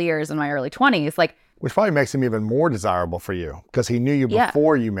chandeliers in my early 20s. Like, which probably makes him even more desirable for you because he knew you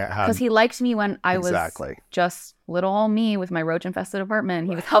before you met. Because he liked me when I was just little old me with my roach-infested apartment.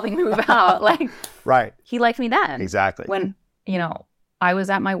 He was helping me move out. Like, right. He liked me then. Exactly. When, I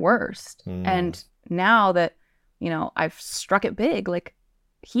was at my worst. And now that, I've struck it big, like,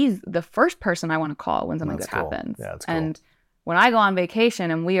 he's the first person I want to call when something good happens. Yeah, that's cool. And when I go on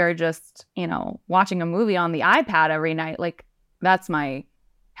vacation and we are just, watching a movie on the iPad every night, like, that's my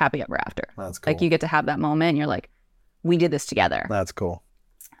happy ever after. That's cool. Like, you get to have that moment and you're like, we did this together. That's cool.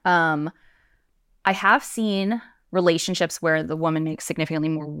 I have seen relationships where the woman makes significantly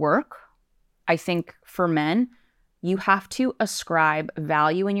more work. I think for men, you have to ascribe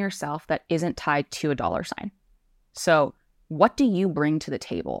value in yourself that isn't tied to a dollar sign. So what do you bring to the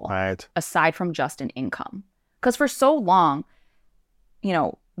table aside from just an income? Because for so long,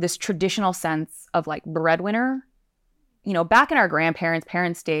 this traditional sense of like breadwinner, back in our grandparents'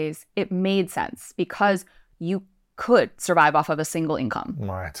 parents' days, it made sense because you could survive off of a single income.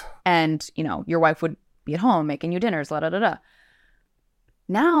 Right. And, your wife would be at home making you dinners, da da da da.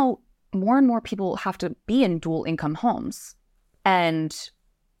 Now, more and more people have to be in dual income homes. And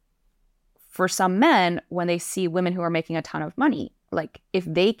for some men, when they see women who are making a ton of money, like if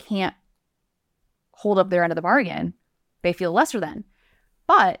they can't hold up their end of the bargain, they feel lesser than.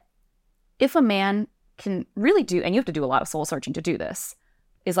 But if a man can really do, and you have to do a lot of soul searching to do this,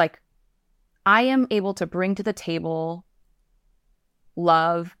 is like, I am able to bring to the table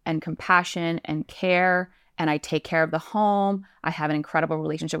love and compassion and care, and I take care of the home. I have an incredible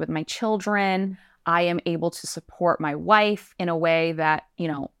relationship with my children. I am able to support my wife in a way that,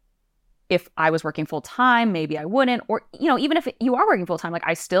 if I was working full time, maybe I wouldn't. Or, even if you are working full time, like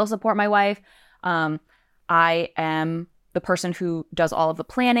I still support my wife. I am the person who does all of the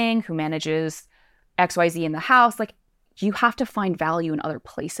planning, who manages XYZ in the house. Like you have to find value in other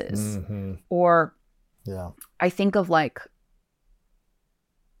places. Mm-hmm. Or yeah, I think of like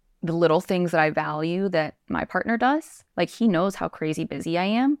the little things that I value that my partner does. Like he knows how crazy busy I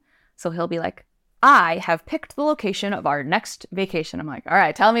am. So he'll be like, I have picked the location of our next vacation. I'm like, all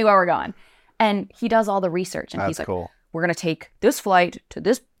right, tell me where we're going. And he does all the research. And That's he's like, cool. We're going to take this flight to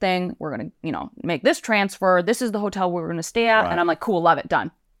this thing. We're going to, make this transfer. This is the hotel we're going to stay at. Right. And I'm like, cool, love it, done.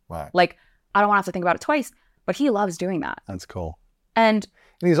 Right. Like, I don't want to have to think about it twice, but he loves doing that. That's cool. And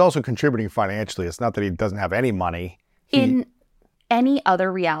he's also contributing financially. It's not that he doesn't have any money. In any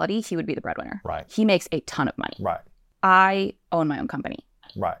other reality, he would be the breadwinner. Right. He makes a ton of money. Right. I own my own company.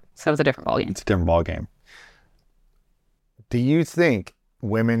 Right. So it's a different ballgame. It's a different ballgame. Do you think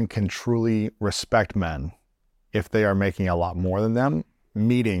women can truly respect men if they are making a lot more than them,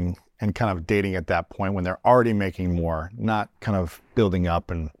 meeting and kind of dating at that point when they're already making more, not kind of building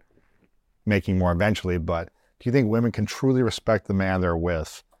up and making more eventually, but do you think women can truly respect the man they're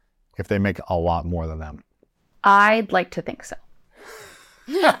with if they make a lot more than them? I'd like to think so.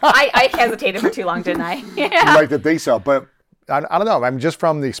 I hesitated for too long, didn't I? Yeah. You'd like to think so, but I don't know. I mean, just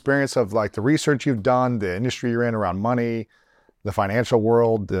from the experience of like the research you've done, the industry you're in around money, the financial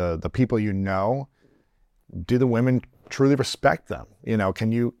world, the people you know, do the women truly respect them?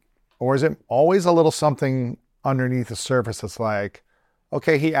 Can you, or is it always a little something underneath the surface that's like,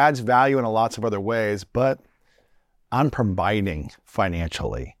 okay, he adds value in lots of other ways, but I'm providing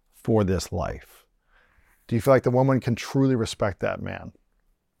financially for this life. Do you feel like the woman can truly respect that man?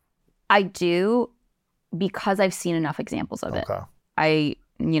 I do, because I've seen enough examples of it. Okay. I,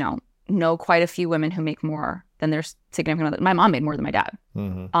 know quite a few women who make more than their significant other. My mom made more than my dad.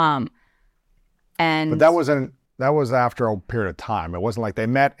 Mm-hmm. And but that was after a period of time. It wasn't like they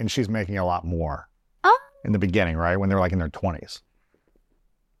met and she's making a lot more in the beginning, right? When they're like in their 20s.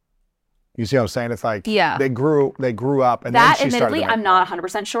 You see what I'm saying? It's like they grew up and that then she admittedly, started I'm not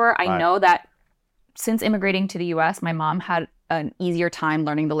 100% sure. I Right. know that since immigrating to the US, my mom had an easier time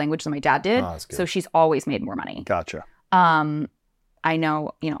learning the language than my dad did. Oh, that's good. So she's always made more money. Gotcha. I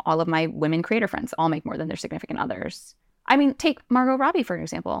know, all of my women creator friends all make more than their significant others. I mean, take Margot Robbie, for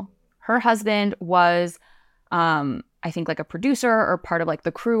example. Her husband was, I think, like a producer or part of like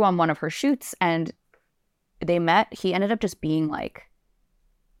the crew on one of her shoots. And they met. He ended up just being like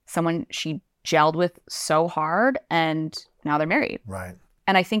someone she gelled with so hard. And now they're married. Right.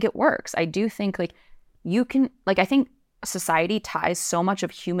 And I think it works. I do think like you can, like, I think society ties so much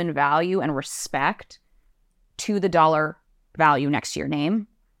of human value and respect to the dollar value next to your name.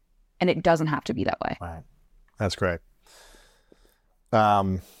 And it doesn't have to be that way. Right. That's great. I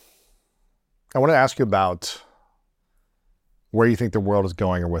want to ask you about where you think the world is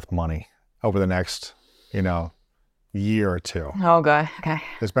going with money over the next, year or two. Oh, good. Okay.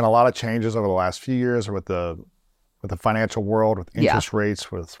 There's been a lot of changes over the last few years with the financial world, with interest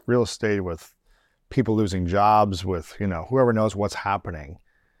rates, with real estate, with people losing jobs, with, whoever knows what's happening.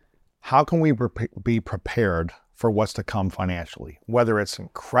 How can we be prepared for what's to come financially? Whether it's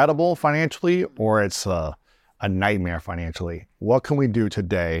incredible financially or it's a nightmare financially. What can we do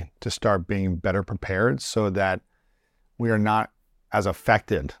today to start being better prepared so that we are not as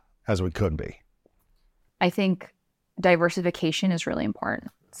affected as we could be? I think diversification is really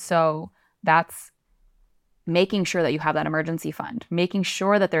important. So that's making sure that you have that emergency fund, making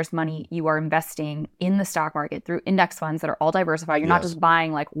sure that there's money you are investing in the stock market through index funds that are all diversified. You're not just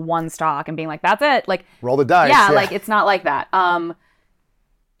buying like one stock and being like, that's it. Like roll the dice. Yeah, like it's not like that.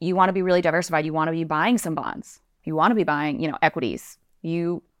 You want to be really diversified. You want to be buying some bonds. You want to be buying, equities.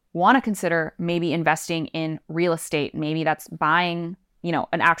 You want to consider maybe investing in real estate. Maybe that's buying,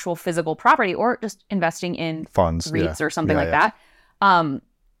 an actual physical property or just investing in funds, REITs or something like that.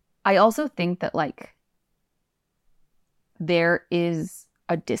 I also think that like there is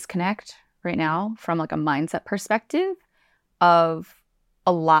a disconnect right now from like a mindset perspective of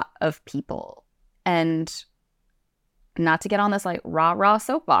a lot of people. And not to get on this like rah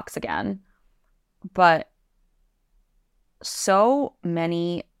soapbox again, but so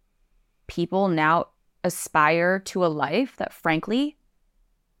many people now aspire to a life that frankly,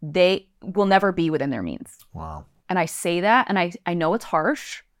 they will never be within their means. Wow. And I say that, and I know it's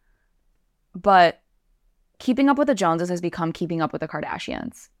harsh, but keeping up with the Joneses has become keeping up with the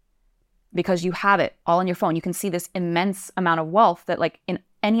Kardashians because you have it all on your phone. You can see this immense amount of wealth that like in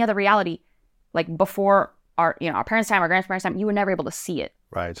any other reality, like before our parents' time, our grandparents' time, you were never able to see it.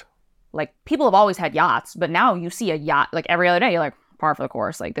 Right. Like people have always had yachts, but now you see a yacht like every other day. You're like, par for the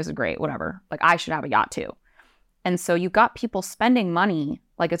course. Like this is great, whatever. Like I should have a yacht too. And so you've got people spending money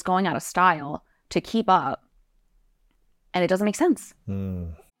like it's going out of style to keep up. And it doesn't make sense.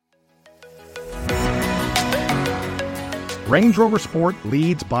 Range Rover Sport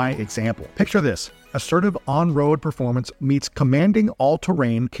leads by example. Picture this. Assertive on-road performance meets commanding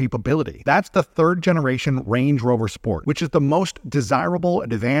all-terrain capability. That's the third-generation Range Rover Sport, which is the most desirable,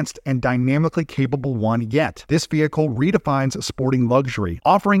 advanced, and dynamically capable one yet. This vehicle redefines sporting luxury,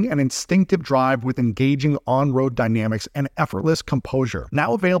 offering an instinctive drive with engaging on-road dynamics and effortless composure.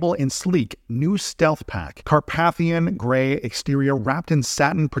 Now available in sleek, new Stealth Pack, Carpathian gray exterior wrapped in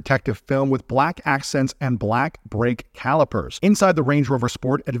satin protective film with black accents and black brake calipers. Inside the Range Rover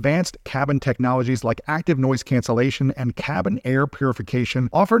Sport, advanced cabin technologies like active noise cancellation and cabin air purification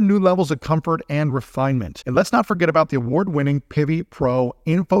offer new levels of comfort and refinement. And let's not forget about the award-winning Pivi Pro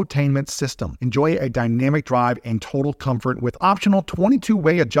infotainment system. Enjoy a dynamic drive and total comfort with optional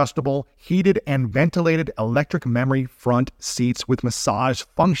 22-way adjustable, heated and ventilated electric memory front seats with massage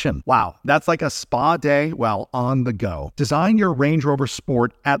function. Wow, that's like a spa day while on the go. Design your Range Rover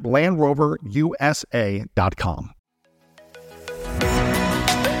Sport at LandRoverUSA.com.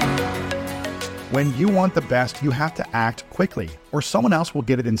 When you want the best, you have to act quickly, or someone else will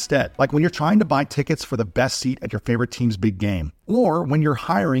get it instead. Like when you're trying to buy tickets for the best seat at your favorite team's big game. Or when you're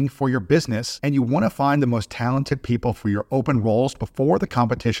hiring for your business and you want to find the most talented people for your open roles before the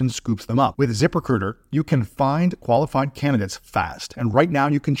competition scoops them up. With ZipRecruiter, you can find qualified candidates fast. And right now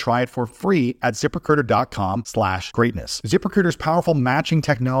you can try it for free at ZipRecruiter.com/greatness. ZipRecruiter's powerful matching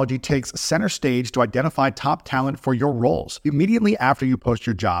technology takes center stage to identify top talent for your roles. Immediately after you post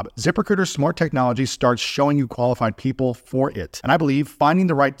your job, ZipRecruiter's smart technology starts showing you qualified people for it. And I believe finding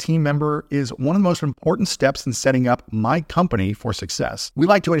the right team member is one of the most important steps in setting up my company for success. We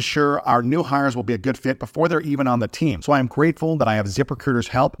like to ensure our new hires will be a good fit before they're even on the team. So I am grateful that I have ZipRecruiter's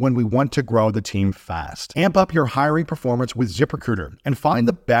help when we want to grow the team fast. Amp up your hiring performance with ZipRecruiter and find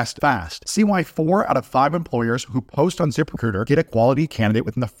the best fast. See why 4 out of 5 employers who post on ZipRecruiter get a quality candidate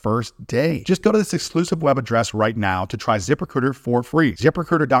within the first day. Just go to this exclusive web address right now to try ZipRecruiter for free.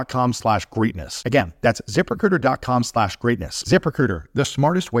 ZipRecruiter.com/greatness. Again, that's ZipRecruiter.com/greatness. ZipRecruiter, the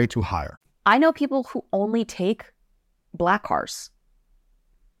smartest way to hire. I know people who only take black cars.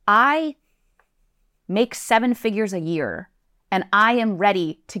 I make 7 figures a year and I am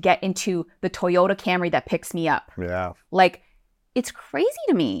ready to get into the Toyota Camry that picks me up. Yeah. Like, it's crazy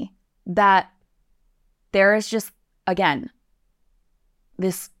to me that there is just, again,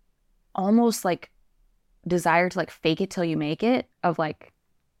 this almost like desire to like fake it till you make it of like,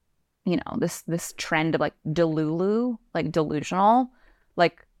 this trend of like delulu, like delusional.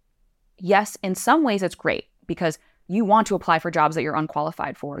 Like, yes, in some ways it's great because you want to apply for jobs that you're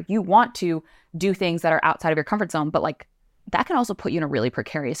unqualified for. You want to do things that are outside of your comfort zone, but like that can also put you in a really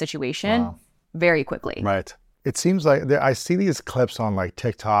precarious situation very quickly. Right. It seems like I see these clips on like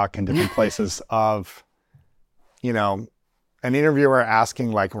TikTok and different places of, an interviewer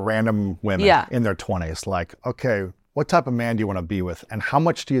asking like random women in their 20s, like, okay, what type of man do you want to be with? And how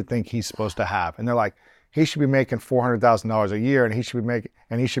much do you think he's supposed to have? And they're like, he should be making $400,000 a year and he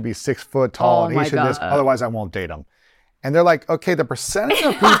should be 6 foot tall and he should this, otherwise I won't date him. And they're like, okay, the percentage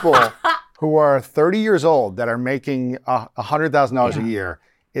of people who are 30 years old that are making $100,000 a year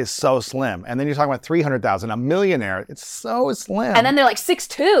is so slim. And then you're talking about 300,000, a millionaire, it's so slim. And then they're like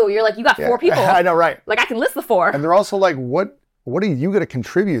 6'2". You're like, you got 4 people. I know, right. Like I can list the 4. And they're also like, what what are you going to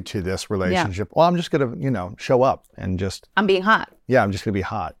contribute to this relationship? Well, I'm just going to, show up and just... I'm being hot. Yeah, I'm just going to be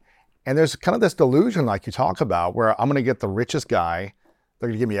hot. And there's kind of this delusion like you talk about where I'm going to get the richest guy. They're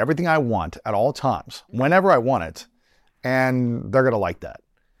going to give me everything I want at all times, whenever I want it. And they're going to like that.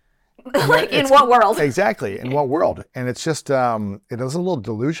 Like in what world? Exactly. In what world? And it's just, it is a little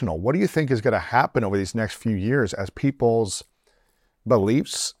delusional. What do you think is going to happen over these next few years as people's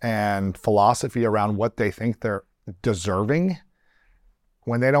beliefs and philosophy around what they think they're deserving,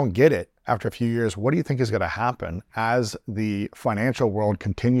 when they don't get it after a few years? What do you think is going to happen as the financial world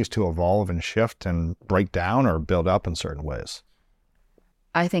continues to evolve and shift and break down or build up in certain ways?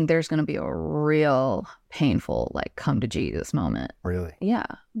 I think there's going to be a real painful, come to Jesus moment. Really? Yeah.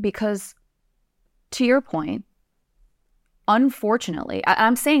 Because to your point, unfortunately,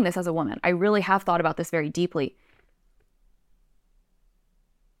 I'm saying this as a woman, I really have thought about this very deeply.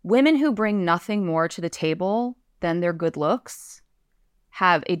 Women who bring nothing more to the table than their good looks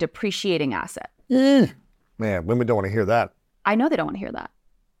have a depreciating asset. Man, women don't want to hear that. I know they don't want to hear that.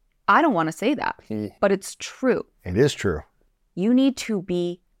 I don't want to say that, but it's true. It is true. You need to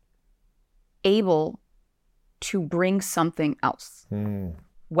be able to bring something else.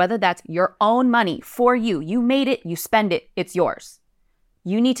 Whether that's your own money for you. You made it, you spend it, it's yours.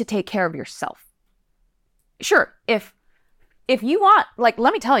 You need to take care of yourself. Sure, if you want, let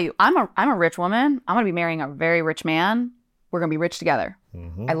me tell you, I'm a rich woman. I'm going to be marrying a very rich man. We're going to be rich together.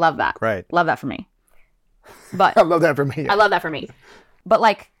 Mm-hmm. I love that. Right. Love that for me. But I love that for me. I love that for me. But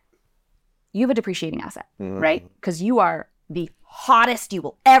you have a depreciating asset, right? Because you are the hottest you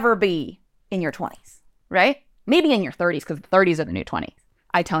will ever be in your 20s, right? Maybe in your 30s, because 30s are the new 20s.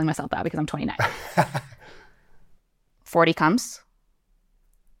 I'm telling myself that because I'm 29. 40 comes.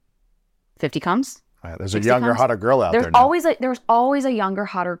 50 comes. Right, there's a younger, hotter girl out there now. There's always a younger,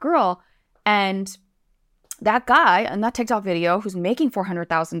 hotter girl. And that guy in that TikTok video who's making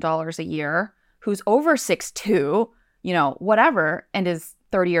 $400,000 a year, who's over 6'2", whatever, and is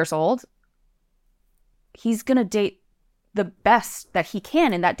 30 years old, he's going to date the best that he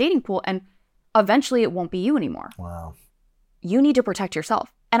can in that dating pool. And eventually it won't be you anymore. Wow. You need to protect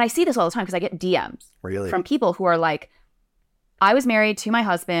yourself. And I see this all the time because I get DMs from people who are like, I was married to my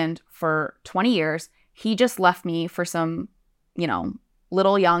husband for 20 years. He just left me for some,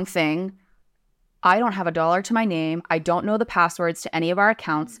 little young thing. I don't have $1 to my name. I don't know the passwords to any of our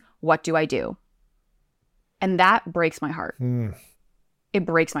accounts. What do I do? And that breaks my heart. It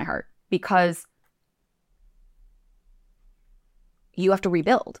breaks my heart because you have to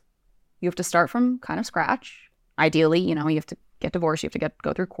rebuild. You have to start from kind of scratch. Ideally, you have to get divorced. You have to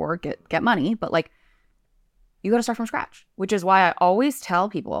go through court, get money. But you got to start from scratch, which is why I always tell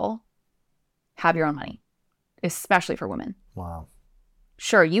people, have your own money, especially for women. Wow.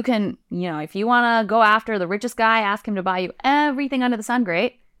 Sure, you can, if you want to go after the richest guy, ask him to buy you everything under the sun,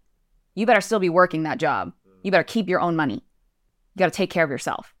 great. You better still be working that job. You better keep your own money. You got to take care of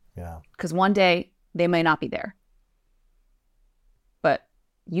yourself. Yeah. Because one day they may not be there. But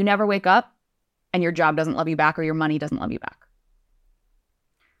you never wake up and your job doesn't love you back or your money doesn't love you back.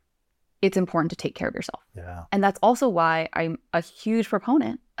 It's important to take care of yourself. Yeah. And that's also why I'm a huge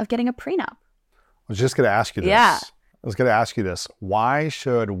proponent of getting a prenup. I was just going to ask you this. Yeah. I was going to ask you this. Why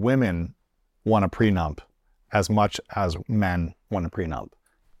should women want a prenup as much as men want a prenup?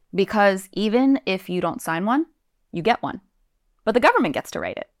 Because even if you don't sign one, you get one. But the government gets to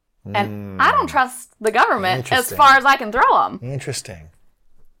write it. And I don't trust the government as far as I can throw them. Interesting.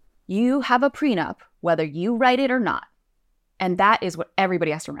 You have a prenup, whether you write it or not. And that is what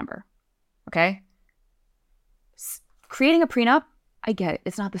everybody has to remember. Okay? Creating a prenup, I get it.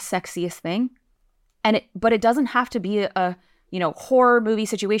 It's not the sexiest thing. But it doesn't have to be a horror movie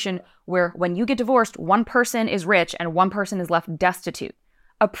situation where when you get divorced, one person is rich and one person is left destitute.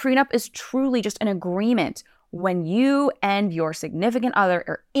 A prenup is truly just an agreement when you and your significant other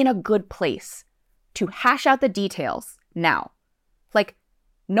are in a good place to hash out the details now.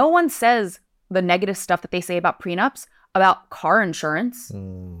 No one says the negative stuff that they say about prenups about car insurance.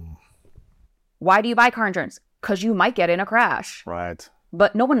 Why do you buy car insurance? Because you might get in a crash. Right.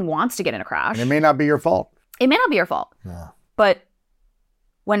 But no one wants to get in a crash. And it may not be your fault. It may not be your fault. Yeah. But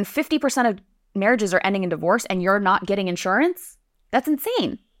when 50% of marriages are ending in divorce and you're not getting insurance, that's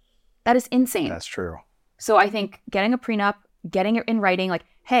insane. That is insane. That's true. So I think getting a prenup, getting it in writing,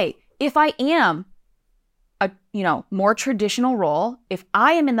 hey, if I am a more traditional role, if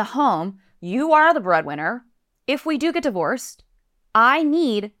I am in the home, you are the breadwinner. If we do get divorced, I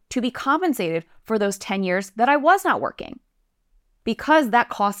need to be compensated for those 10 years that I was not working because that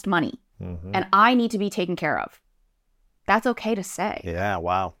cost money and I need to be taken care of. That's okay to say. Yeah,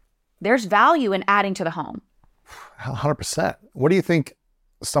 wow. There's value in adding to the home. 100%. What do you think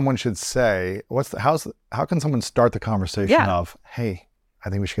someone should say? How can someone start the conversation of, hey, I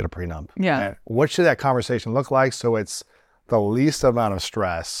think we should get a prenup? Yeah. And what should that conversation look like so it's the least amount of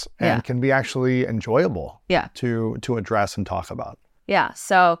stress and can be actually enjoyable to address and talk about? Yeah.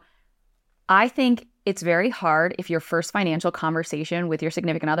 So I think it's very hard if your first financial conversation with your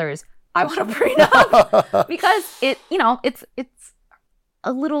significant other is, I want a prenup, because it's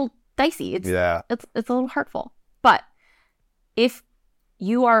a little dicey. It's a little hurtful. But if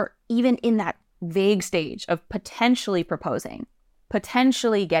you are even in that vague stage of potentially proposing,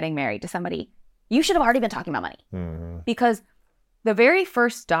 potentially getting married to somebody, you should have already been talking about money. Because the very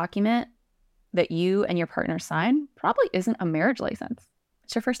first document that you and your partner sign probably isn't a marriage license.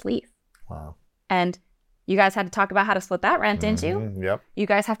 It's your first lease. Wow. And you guys had to talk about how to split that rent, didn't you? Yep. You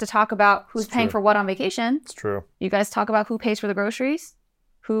guys have to talk about who's paying for what on vacation. It's true. You guys talk about who pays for the groceries,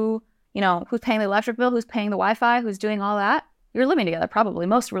 who's paying the electric bill, who's paying the Wi-Fi, who's doing all that. You're living together, probably.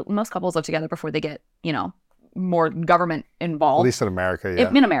 Most couples live together before they get, more government involved. At least in America,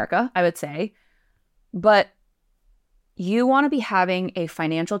 In America, I would say. But you want to be having a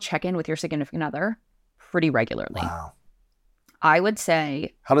financial check-in with your significant other pretty regularly. Wow. I would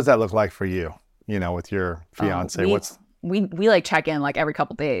say. How does that look like for you? With your fiance? We like check in like every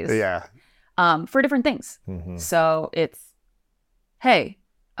couple days. Yeah. For different things. So it's, hey,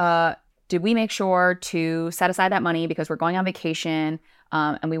 did we make sure to set aside that money because we're going on vacation,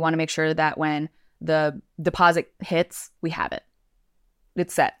 and we want to make sure that when the deposit hits, we have it.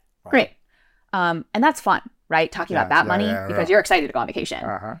 It's set. Right. Great. And that's fun, right? Talking about that money because you're excited to go on vacation.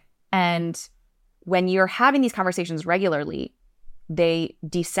 And when you're having these conversations regularly, they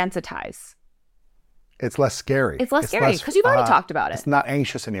desensitize. It's less scary. It's less scary because you've already talked about it. It's not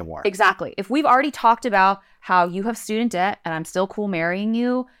anxious anymore. Exactly. If we've already talked about how you have student debt and I'm still cool marrying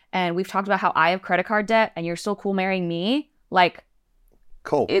you, and we've talked about how I have credit card debt and you're still cool marrying me, like,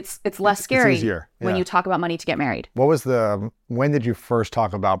 cool. It's less scary it's easier. when you talk about money to get married. When did you first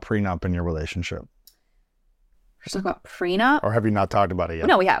talk about prenup in your relationship? First talk about prenup? Or have you not talked about it yet?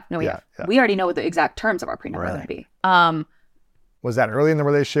 No, we have. Yeah. We already know what the exact terms of our prenup are going to be. Was that early in the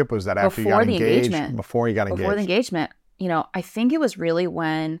relationship? Was that after you got engaged? Before you got engaged? Before the engagement. I think it was really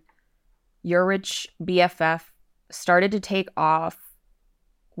when your rich BFF started to take off.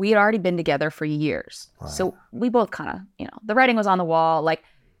 We had already been together for years. Right. So we both kind of, the writing was on the wall. Like,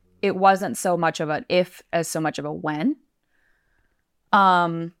 it wasn't so much of an if as so much of a when.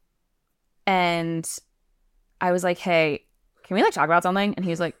 And I was like, hey, can we talk about something? And he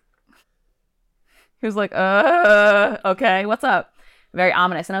was like, okay, what's up? Very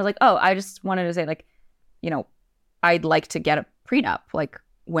ominous. And I was like, oh, I just wanted to say, I'd like to get a prenup,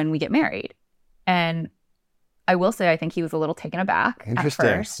 when we get married. And I will say, I think he was a little taken aback at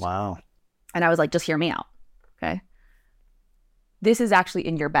first. Wow. And I was like, just hear me out. Okay. This is actually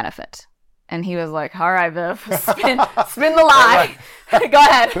in your benefit. And he was like, all right, Viv, spin the lie. Go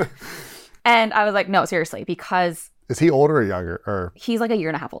ahead. And I was like, no, seriously, because. Is he older or younger? Or he's like a year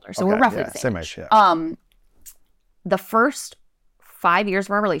and a half older. So we're roughly the same age. The first 5 years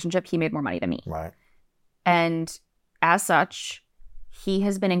of our relationship, he made more money than me. Right. And as such, he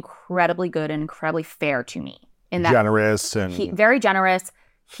has been incredibly good and incredibly fair to me. Generous and very generous.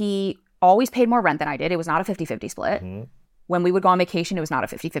 He always paid more rent than I did. It was not a 50-50 split. Mm-hmm. When we would go on vacation, it was not a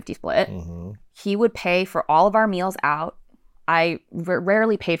 50-50 split. Mm-hmm. He would pay for all of our meals out. I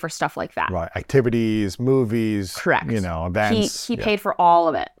rarely paid for stuff like that. Right. Activities, movies. Correct. Events. He paid for all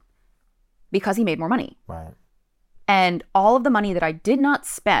of it because he made more money. Right. And all of the money that I did not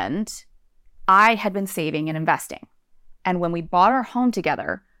spend, I had been saving and investing. And when we bought our home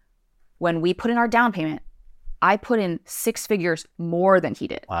together, when we put in our down payment, I put in 6 figures more than he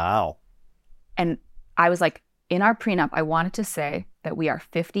did. Wow. And I was like, in our prenup, I wanted to say that we are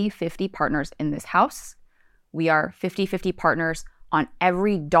 50-50 partners in this house. We are 50-50 partners on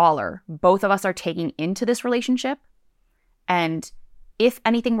every dollar both of us are taking into this relationship. And if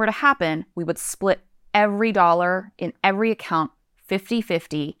anything were to happen, we would split every dollar in every account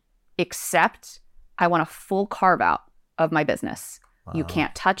 50-50, except I want a full carve out of my business. Wow. You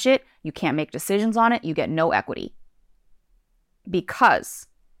can't touch it. You can't make decisions on it. You get no equity. Because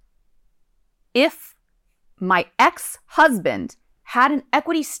if my ex-husband had an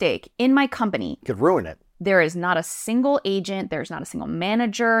equity stake in my company, it could ruin it. There is not a single agent, there's not a single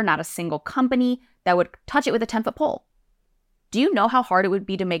manager, not a single company that would touch it with a 10-foot pole. Do you know how hard it would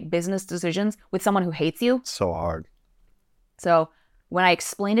be to make business decisions with someone who hates you? So hard. So when I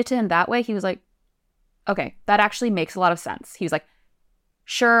explained it to him that way, he was like, okay, that actually makes a lot of sense. He was like,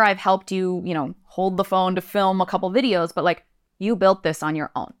 sure, I've helped you, hold the phone to film a couple videos, but you built this on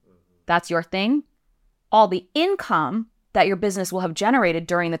your own. That's your thing. all the income that your business will have generated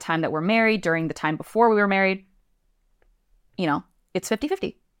during the time that we're married, during the time before we were married, it's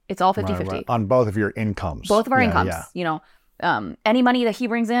 50-50. It's all 50-50. Right. On both of your incomes. Both of our incomes. Yeah. Any money that he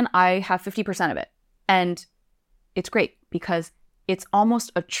brings in, I have 50% of it. And it's great because it's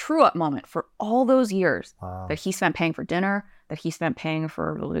almost a true-up moment for all those years that he spent paying for dinner, that he spent paying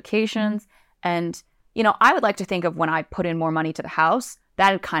for vacations. And, I would like to think of when I put in more money to the house,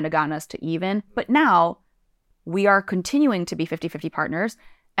 that had kind of gotten us to even. But now we are continuing to be 50-50 partners.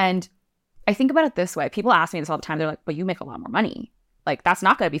 And I think about it this way. People ask me this all the time. They're like, but you make a lot more money. Like, that's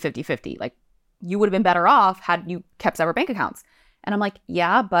not going to be 50-50. Like, you would have been better off had you kept separate bank accounts. And I'm like,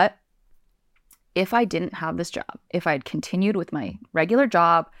 yeah, but if I didn't have this job, if I had continued with my regular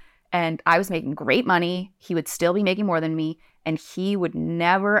job and I was making great money, he would still be making more than me, and he would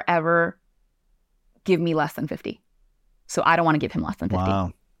never, ever give me less than 50. So I don't want to give him less than 50.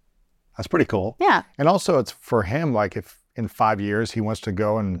 Wow. That's pretty cool. Yeah. And also it's for him, like if in 5 years he wants to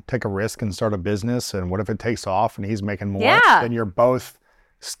go and take a risk and start a business, and what if it takes off and he's making more, then you're both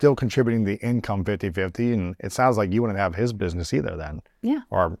still contributing the income 50-50. And it sounds like you wouldn't have his business either then. Yeah.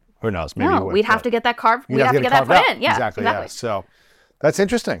 Or who knows? Maybe no, we'd have to get that carved. We'd have to get that put in. Yeah, exactly. Yeah. So that's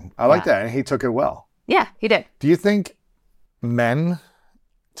interesting. I like that. And he took it well. Yeah, he did. Do you think men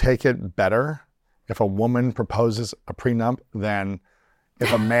take it better if a woman proposes a prenup than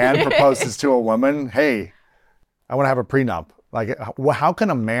if a man proposes to a woman, hey, I want to have a prenup? Like, how can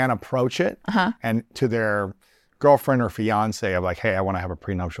a man approach it and to their girlfriend or fiance of like, hey, I want to have a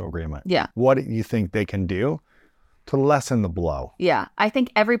prenuptial agreement? Yeah. What do you think they can do to lessen the blow? Yeah, I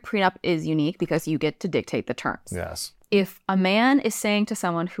think every prenup is unique because you get to dictate the terms. Yes. If a man is saying to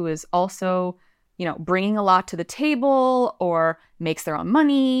someone who is also, bringing a lot to the table or makes their own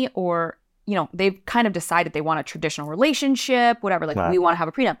money, or, they've kind of decided they want a traditional relationship, whatever, like we want to have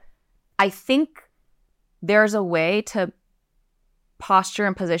a prenup. I think there's a way to posture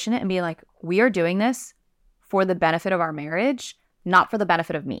and position it and be like, we are doing this for the benefit of our marriage, not for the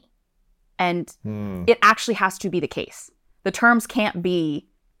benefit of me. And it actually has to be the case. The terms can't be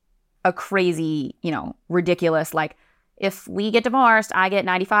a crazy, ridiculous, like, if we get divorced, I get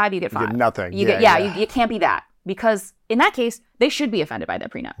 95, you get 5. You get nothing. You can't be that. Because in that case, they should be offended by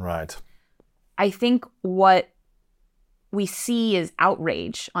that prenup. Right. I think what we see is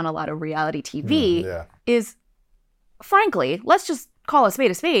outrage on a lot of reality TV is, frankly, let's just call a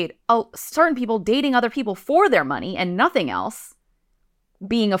spade, certain people dating other people for their money and nothing else,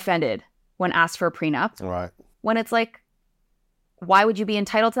 being offended when asked for a prenup. Right. When it's like, why would you be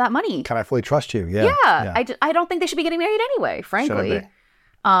entitled to that money? Can I fully trust you? Yeah. I don't think they should be getting married anyway, frankly.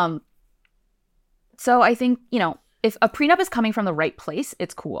 So I think, if a prenup is coming from the right place,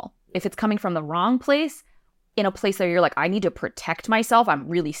 it's cool. If it's coming from the wrong place, in a place where you're like, I need to protect myself, I'm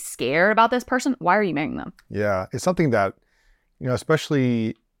really scared about this person, why are you marrying them? Yeah. It's something that,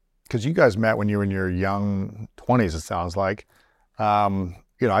 especially because you guys met when you were in your young 20s, it sounds like.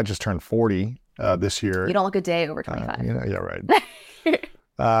 I just turned 40 this year. You don't look a day over 25. Yeah, right.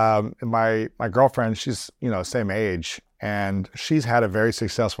 My girlfriend, she's, same age, and she's had a very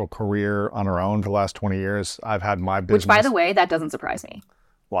successful career on her own for the last 20 years. I've had my business. Which, by the way, that doesn't surprise me.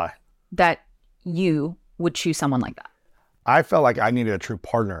 Why? That you would choose someone like that. I felt like I needed a true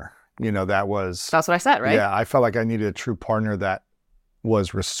partner. That's what I said, right? Yeah, I felt like I needed a true partner that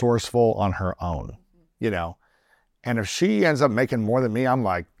was resourceful on her own, And if she ends up making more than me, I'm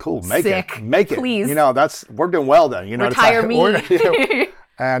like, cool, make it. Please. We're doing well then. Retire me.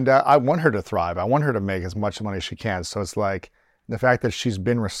 And I want her to thrive. I want her to make as much money as she can. So it's like the fact that she's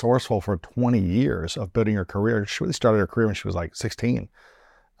been resourceful for 20 years of building her career. She really started her career when she was like 16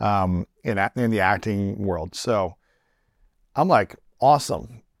 in the acting world. So I'm like,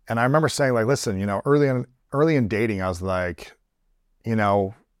 awesome. And I remember saying like, listen, early in dating, I was like,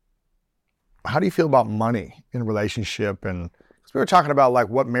 how do you feel about money in a relationship? And we were talking about like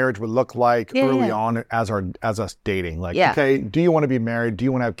what marriage would look like early on as us dating. Like, okay, do you want to be married? Do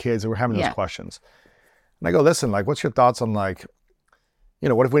you want to have kids? And we're having those questions. And I go, listen, like, what's your thoughts on like,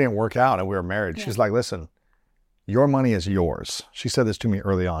 what if we didn't work out and we were married? She's like, listen, your money is yours. She said this to me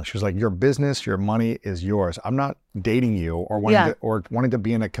early on. She was like, your business, your money is yours. I'm not dating you or wanting to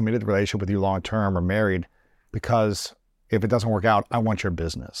be in a committed relationship with you long term or married because if it doesn't work out, I want your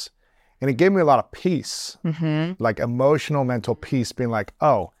business. And it gave me a lot of peace, like emotional, mental peace, being like,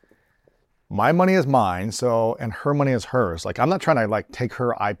 oh, my money is mine, and her money is hers. Like, I'm not trying to like take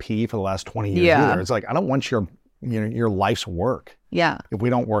her IP for the last 20 years either. It's like, I don't want your life's work if we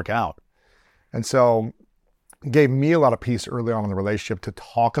don't work out. And so it gave me a lot of peace early on in the relationship to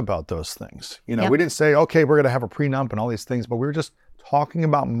talk about those things. We didn't say, okay, we're going to have a prenup and all these things, but we were just talking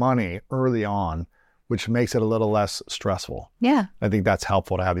about money early on which makes it a little less stressful. Yeah. I think that's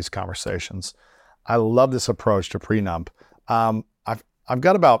helpful to have these conversations. I love this approach to prenup. I've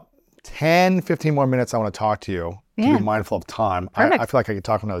got about 10, 15 more minutes I want to talk to you to be mindful of time. I feel like I could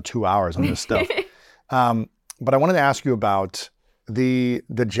talk another 2 hours on this stuff. But I wanted to ask you about the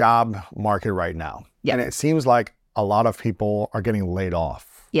job market right now. Yeah. And it seems like a lot of people are getting laid off.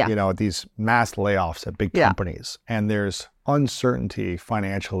 Yeah. You know, these mass layoffs at big companies. And there's uncertainty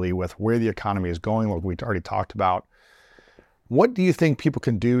financially with where the economy is going, like we already talked about. What do you think people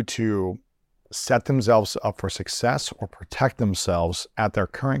can do to set themselves up for success or protect themselves at their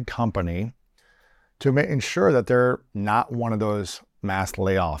current company to ensure that they're not one of those mass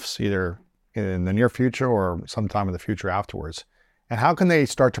layoffs, either in the near future or sometime in the future afterwards? And how can they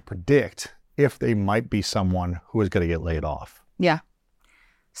start to predict if they might be someone who is going to get laid off? Yeah.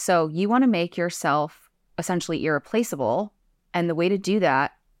 So you want to make yourself essentially irreplaceable. And the way to do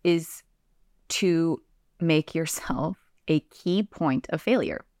that is to make yourself a key point of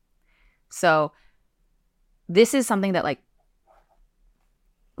failure. So this is something that like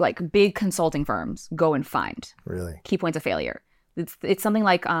big consulting firms go and find. Really? Key points of failure. It's something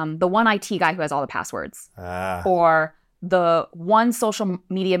like the one IT guy who has all the passwords, or the one social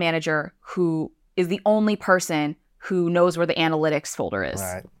media manager who is the only person who knows where the analytics folder is.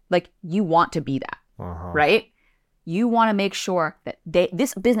 Right. Like, you want to be that, right? You want to make sure that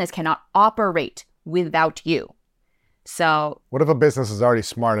this business cannot operate without you. So what if a business is already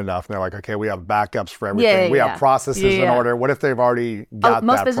smart enough and they're like, okay, we have backups for everything. We have processes in order. What if they've already got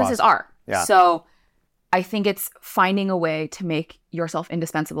most businesses are. Yeah. So I think it's finding a way to make yourself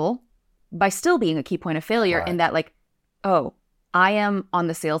indispensable by still being a key point of failure in that, like, oh, I am on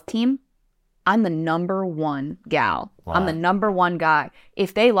the sales team. I'm the number one gal. Wow. I'm the number one guy.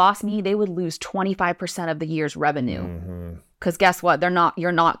 If they lost me, they would lose 25% of the year's revenue. Because guess what?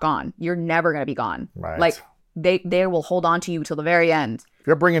 You're not gone. You're never going to be gone. Right. Like, they will hold on to you till the very end. If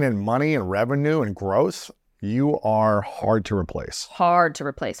you're bringing in money and revenue and growth, you are hard to replace. Hard to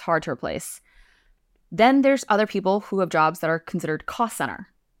replace. Then there's other people who have jobs that are considered cost center.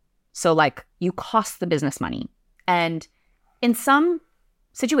 So, like, you cost the business money. And in some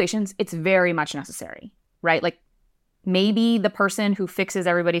situations, it's very much necessary, right? Like, maybe the person who fixes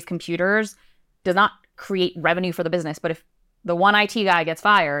everybody's computers does not create revenue for the business. But if the one IT guy gets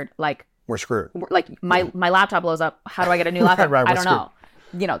fired, like, we're screwed. Like, my laptop blows up. How do I get a new laptop? I don't know.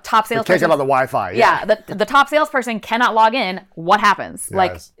 You know, top salesperson. Take it on the Wi-Fi. Yeah, the top salesperson cannot log in. What happens? Yes.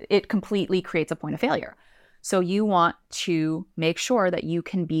 Like, it completely creates a point of failure. So you want to make sure that you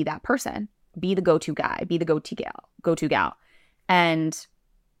can be that person, be the go-to guy, be the go-to gal. And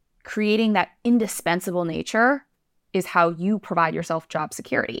creating that indispensable nature is how you provide yourself job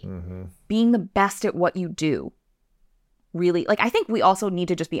security. Being the best at what you do. Really, like, I think we also need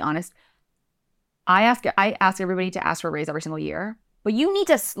to just be honest. I ask everybody to ask for a raise every single year, but you need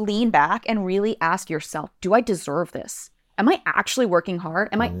to lean back and really ask yourself, do I deserve this? Am I actually working hard?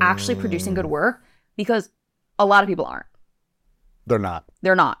 Am I actually producing good work? Because a lot of people aren't. They're not.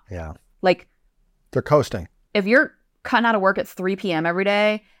 Yeah. Like, they're coasting. If you're cutting out of work at 3 p.m. every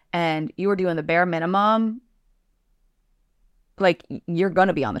day and you are doing the bare minimum, like, you're going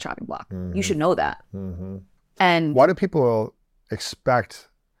to be on the chopping block. You should know that. And why do people expect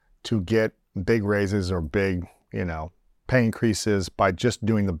to get big raises or big, pay increases by just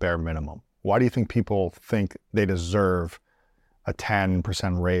doing the bare minimum? Why do you think people think they deserve a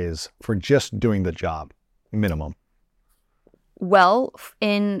 10% raise for just doing the job minimum? Well,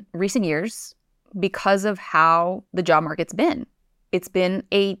 in recent years, because of how the job market's been, it's been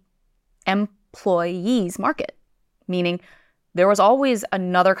a employees market, meaning there was always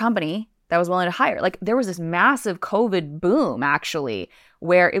another company that was willing to hire. Like, there was this massive COVID boom, actually,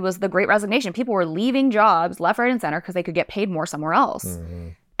 where it was the Great Resignation. People were leaving jobs left, right, and center because they could get paid more somewhere else.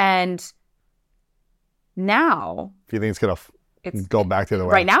 And now, do you think it's going to go back the other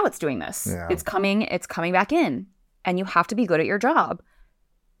way? Right now, it's doing this. Yeah. It's coming back in, and you have to be good at your job.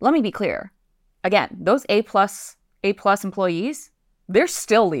 Let me be clear. Again, those A+ employees, they're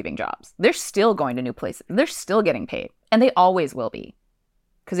still leaving jobs. They're still going to new places. They're still getting paid, and they always will be.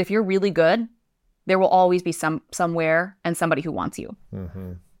 Because if you're really good, there will always be somewhere and somebody who wants you.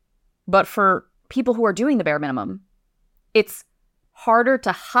 But for people who are doing the bare minimum, it's harder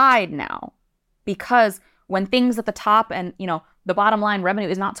to hide now, because when things at the top and, the bottom line revenue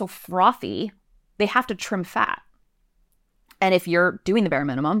is not so frothy, they have to trim fat. And if you're doing the bare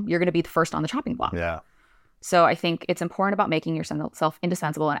minimum, you're going to be the first on the chopping block. Yeah. So I think it's important about making yourself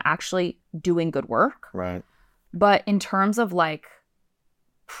indispensable and actually doing good work. Right. But in terms of, like,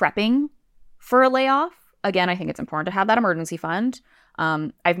 prepping for a layoff, again, I think it's important to have that emergency fund.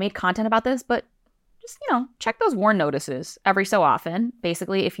 I've made content about this, but just, check those WARN notices every so often.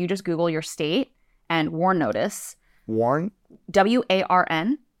 Basically, if you just Google your state and WARN notice. WARN?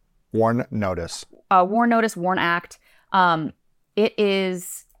 WARN. WARN notice. WARN notice, WARN Act. It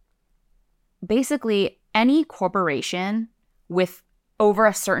is basically any corporation with over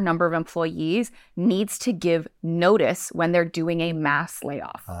a certain number of employees needs to give notice when they're doing a mass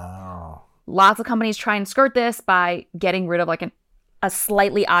layoff. Oh. Lots of companies try and skirt this by getting rid of like a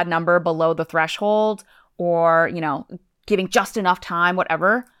slightly odd number below the threshold or, giving just enough time,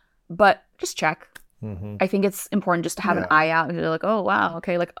 whatever. But just check. Mm-hmm. I think it's important just to have an eye out and you're like, oh, wow,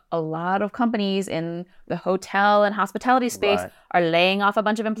 okay, like a lot of companies in the hotel and hospitality space are laying off a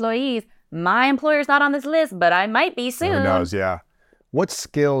bunch of employees. My employer's not on this list, but I might be soon. Who knows, yeah. What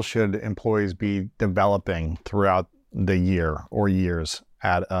skills should employees be developing throughout the year or years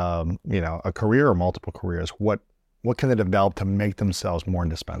at a career or multiple careers? What can they develop to make themselves more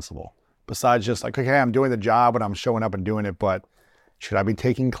indispensable? Besides just like, okay, I'm doing the job and I'm showing up and doing it, but should I be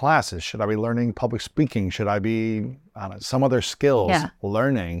taking classes? Should I be learning public speaking? Should I be some other skills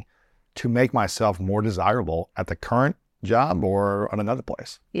learning to make myself more desirable at the current job or on another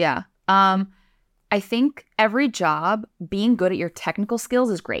place? Yeah. I think every job, being good at your technical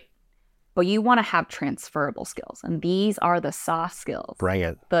skills is great, but you want to have transferable skills, and these are the soft skills. Bring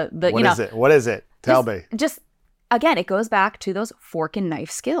it. What is it? Tell me. Just again, it goes back to those fork and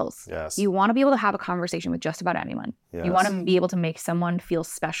knife skills. Yes. You want to be able to have a conversation with just about anyone. Yes. You want to be able to make someone feel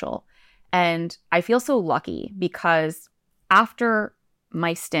special, and I feel so lucky because after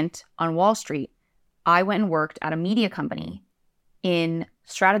my stint on Wall Street, I went and worked at a media company in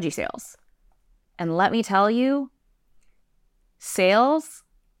strategy sales. And let me tell you, sales,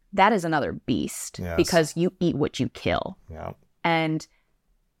 that is another beast because you eat what you kill. Yeah. And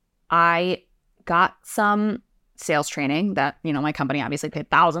I got some sales training that, my company obviously paid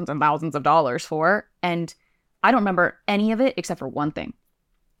thousands and thousands of dollars for. And I don't remember any of it except for one thing.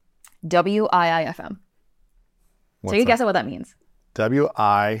 WIIFM. So you guess what that means?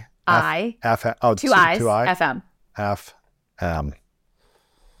 W-I-F-M. Oh, two I's, FM. F-M.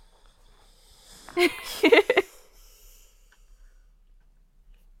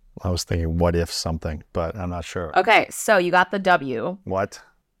 I was thinking, what if something, but I'm not sure. Okay, so you got the W. What?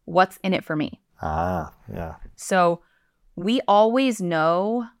 What's in it for me? Ah, yeah. So we always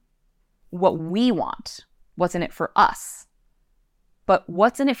know what we want, what's in it for us. But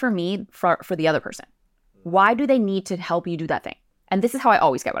what's in it for me for the other person? Why do they need to help you do that thing? And this is how I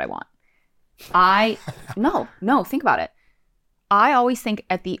always get what I want. No, think about it. I always think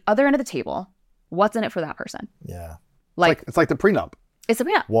at the other end of the table, what's in it for that person? Yeah. It's like the prenup. It's a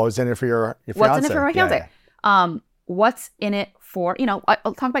prenup. What was in it for your fiance? What's in it for my fiance? Yeah. What's in it for,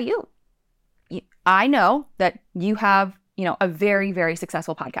 I'll talk about you. I know that you have, a very, very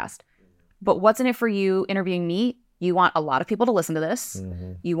successful podcast. But what's in it for you interviewing me? You want a lot of people to listen to this.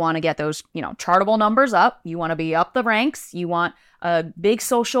 Mm-hmm. You want to get those, chartable numbers up. You want to be up the ranks. You want a big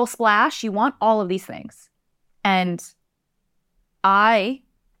social splash. You want all of these things. And I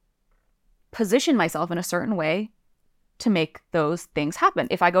position myself in a certain way to make those things happen.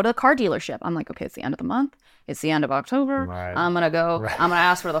 If I go to the car dealership, I'm like, okay, it's the end of the month. It's the end of October. Right. I'm going to go. Right. I'm going to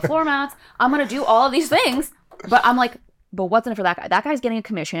ask for the floor mats. I'm going to do all of these things. But I'm like, but what's in it for that guy? That guy's getting a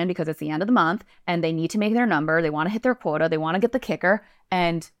commission because it's the end of the month and they need to make their number. They want to hit their quota. They want to get the kicker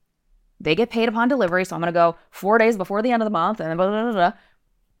and they get paid upon delivery. So I'm going to go 4 days before the end of the month and then blah, blah, blah, blah.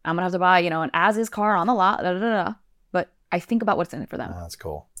 I'm going to have to buy, an as-is car on the lot. Blah, blah, blah. But I think about what's in it for them. Oh, that's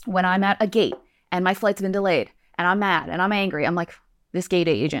cool. When I'm at a gate and my flight's been delayed and I'm mad and I'm angry, I'm like, this gate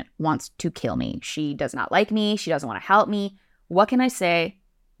agent wants to kill me. She does not like me. She doesn't want to help me. What can I say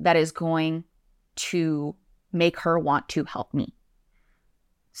that is going to make her want to help me?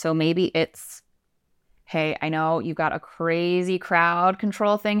 So maybe it's, hey, I know you've got a crazy crowd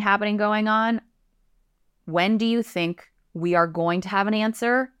control thing happening going on. When do you think we are going to have an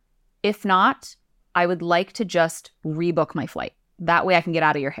answer? If not, I would like to just rebook my flight. That way I can get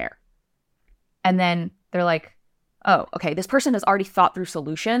out of your hair. And then they're like, oh, okay, this person has already thought through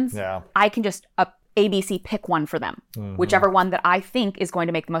solutions. Yeah. I can just ABC pick one for them, whichever one that I think is going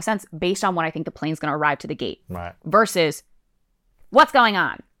to make the most sense based on when I think the plane's going to arrive to the gate. Right. Versus, what's going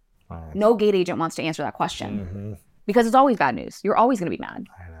on? Right. No gate agent wants to answer that question because it's always bad news. You're always going to be mad.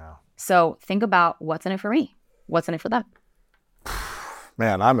 I know. So think about what's in it for me. What's in it for them?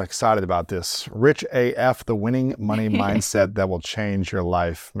 Man, I'm excited about this. Rich AF, the winning money mindset that will change your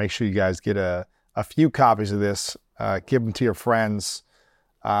life. Make sure you guys get a few copies of this. Give them to your friends.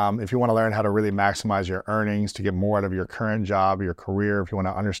 If you want to learn how to really maximize your earnings to get more out of your current job, your career, if you want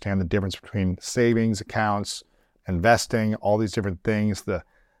to understand the difference between savings accounts, investing, all these different things, the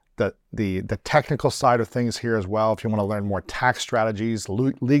the technical side of things here as well. If you want to learn more tax strategies,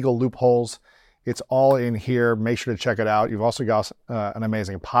 legal loopholes, it's all in here. Make sure to check it out. You've also got an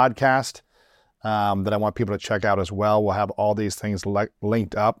amazing podcast that I want people to check out as well. We'll have all these things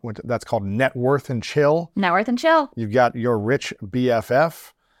linked up. That's called Net Worth and Chill. Net Worth and Chill. You've got Your Rich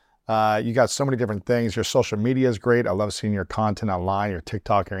BFF. You got so many different things. Your social media is great. I love seeing your content online, your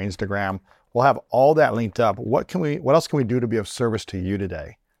TikTok, your Instagram. We'll have all that linked up. What else can we do to be of service to you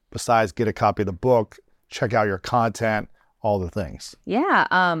today? Besides get a copy of the book, check out your content, all the things.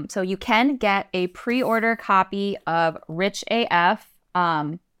 Yeah. So you can get a pre-order copy of Rich AF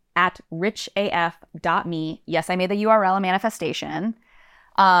at richaf.me. Yes, I made the URL a manifestation.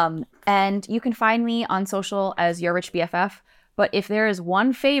 And you can find me on social as Your Rich BFF. But if there is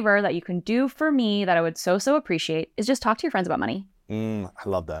one favor that you can do for me that I would so appreciate, is just talk to your friends about money. I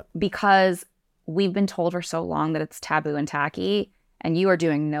love that. Because we've been told for so long that it's taboo and tacky, and you are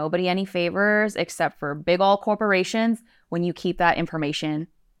doing nobody any favors except for big old corporations when you keep that information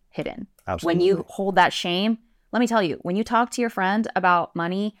hidden. Absolutely. When you hold that shame, let me tell you, when you talk to your friend about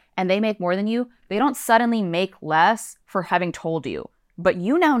money and they make more than you, they don't suddenly make less for having told you. But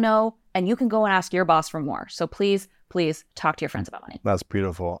you now know, and you can go and ask your boss for more. So please talk to your friends about money. That's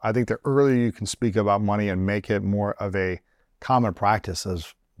beautiful. I think the earlier you can speak about money and make it more of a common practice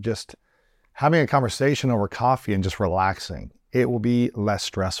as just having a conversation over coffee and just relaxing, it will be less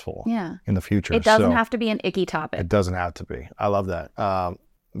stressful in the future. It doesn't have to be an icky topic. It doesn't have to be. I love that.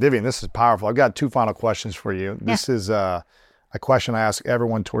 Vivian, this is powerful. I've got 2 final questions for you. This is a question I ask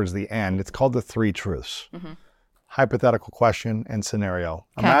everyone towards the end. It's called the 3 truths. Mm-hmm. Hypothetical question and scenario.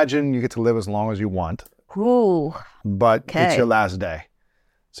 Okay. Imagine you get to live as long as you want. Ooh. But it's your last day.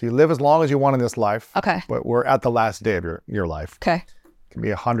 So you live as long as you want in this life. Okay. But we're at the last day of your life. Okay. It can be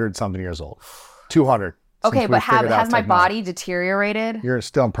 100-something years old. 200. Okay, but has my body deteriorated? You're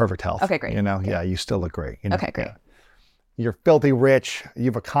still in perfect health. Okay, great. Yeah, you still look great. Okay, great. Yeah. You're filthy rich.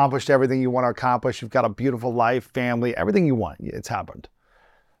 You've accomplished everything you want to accomplish. You've got a beautiful life, family, everything you want. It's happened.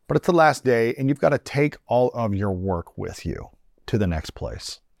 But it's the last day, and you've got to take all of your work with you to the next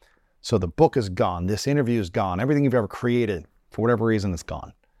place. So the book is gone. This interview is gone. Everything you've ever created, for whatever reason, is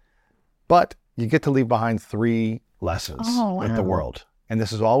gone. But you get to leave behind 3 lessons with the world. And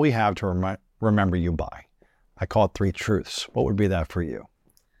this is all we have to remember you by. I call it 3 truths. What would be that for you?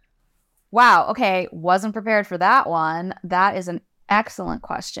 Wow. Okay. Wasn't prepared for that one. That is an excellent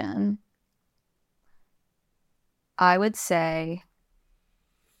question. I would say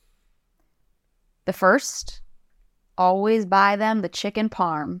the first, always buy them the chicken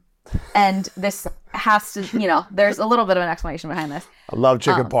parm. And this has to, there's a little bit of an explanation behind this. I love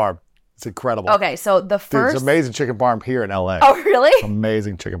chicken parm. It's incredible. Okay. So the first. It's amazing chicken parm here in LA. Oh, really?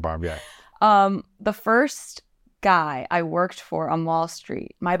 Amazing chicken parm. Yeah. The first guy I worked for on Wall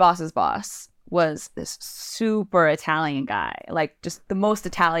Street, my boss's boss, was this super Italian guy, like just the most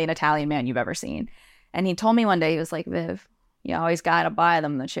Italian man you've ever seen. And he told me one day, he was like, Viv, you always got to buy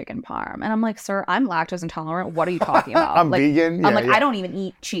them the chicken parm. And I'm like, sir, I'm lactose intolerant. What are you talking about? I'm vegan. I'm I don't even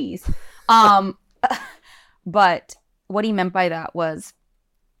eat cheese. But what he meant by that was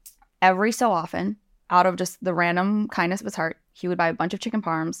every so often, out of just the random kindness of his heart, he would buy a bunch of chicken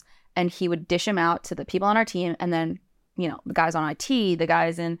parms and he would dish them out to the people on our team. And then, the guys on IT, the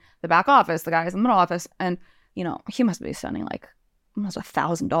guys in the back office, the guys in the middle office. And, he must be spending like almost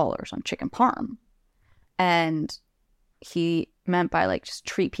 $1,000 on chicken parm. And he meant by like just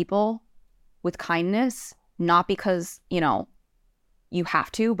treat people with kindness, not because, you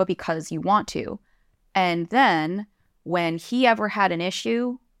have to, but because you want to. And then when he ever had an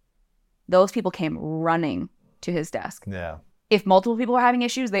issue, those people came running to his desk. Yeah. If multiple people were having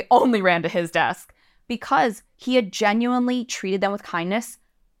issues, they only ran to his desk because he had genuinely treated them with kindness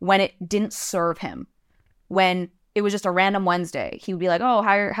when it didn't serve him. When it was just a random Wednesday, he would be like, oh,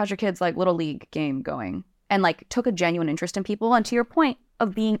 how's your kid's like little league game going? And like took a genuine interest in people. And to your point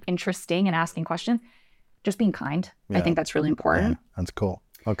of being interesting and asking questions, just being kind. Yeah. I think that's really important. Yeah, that's cool.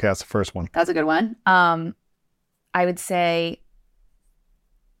 Okay, that's the first one. That's a good one. I would say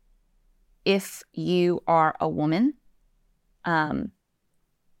if you are a woman,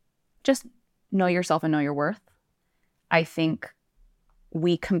 just know yourself and know your worth. I think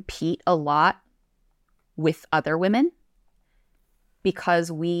we compete a lot with other women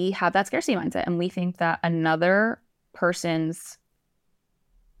because we have that scarcity mindset and we think that another person's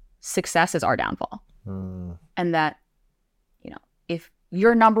success is our downfall. And that, if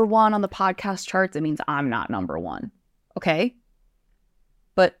you're number 1 on the podcast charts, it means I'm not number 1. Okay?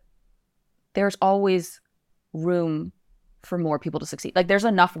 But there's always room for more people to succeed. Like there's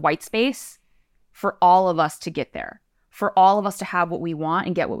enough white space for all of us to get there. for all of us to have what we want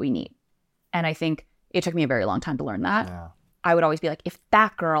and get what we need. And I think it took me a very long time to learn that. Yeah. I would always be like, if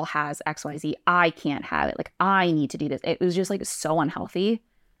that girl has XYZ, I can't have it. Like, I need to do this. It was just like so unhealthy.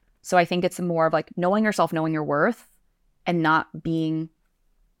 So I think it's more of like knowing yourself, knowing your worth, and not being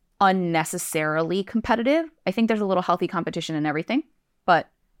unnecessarily competitive. I think there's a little healthy competition in everything, but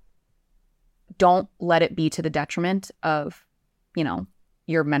don't let it be to the detriment of, you know,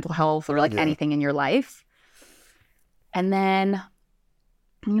 your mental health or like anything in your life. And then,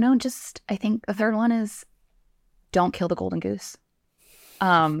 you know, just, I think the third one is don't kill the golden goose.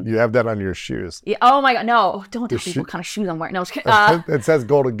 You have that on your shoes. Yeah, oh my God, no, don't tell people what kind of shoes I'm wearing. No, just kidding. It says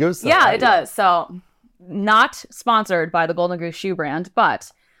golden goose. Though, yeah, right? it does. So not sponsored by the Golden Goose shoe brand,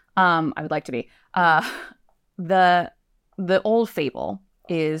 but I would like to be. The old fable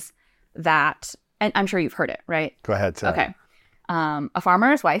is that, and I'm sure you've heard it, right? Go ahead, Tim. Okay. A farmer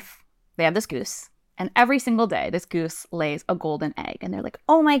and his wife, they have this goose, and every single day this goose lays a golden egg, and they're like,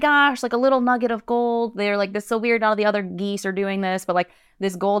 oh my gosh, like a little nugget of gold. They're like, this is so weird, none of the other geese are doing this, but like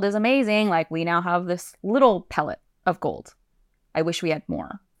this gold is amazing. Like, we now have this little pellet of gold. I wish we had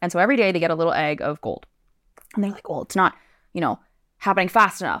more. And so every day they get a little egg of gold. And they're like, well, it's not, you know, happening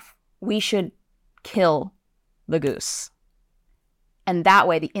fast enough. We should kill the goose. And that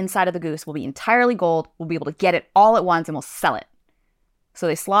way the inside of the goose will be entirely gold. We'll be able to get it all at once and we'll sell it. So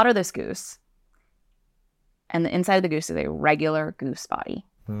they slaughter this goose. And the inside of the goose is a regular goose body.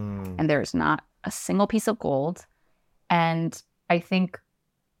 And there's not a single piece of gold. And I think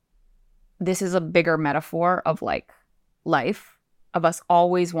this is a bigger metaphor of like life, of us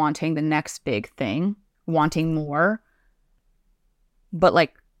always wanting the next big thing, wanting more. But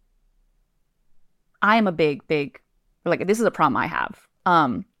like, I am a big, like, this is a problem I have.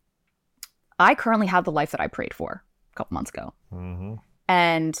 I currently have the life that I prayed for a couple months ago. Mm-hmm.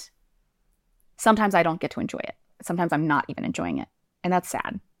 And sometimes I don't get to enjoy it. Sometimes I'm not even enjoying it. And that's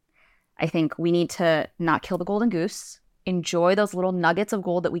sad. I think we need to not kill the golden goose, enjoy those little nuggets of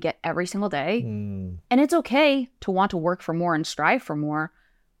gold that we get every single day. And it's okay to want to work for more and strive for more,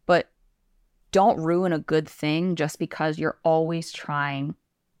 but don't ruin a good thing just because you're always trying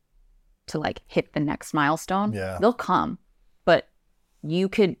to like hit the next milestone. Yeah. They'll come, but you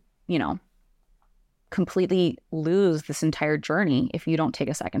could, you know, completely lose this entire journey if you don't take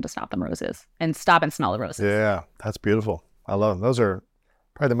a second to stop the roses and stop and smell the roses. Yeah, that's beautiful. I love them. Those are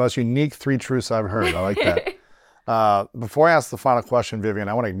probably the most unique 3 truths I've heard. I like that. Before I ask the final question, Vivian,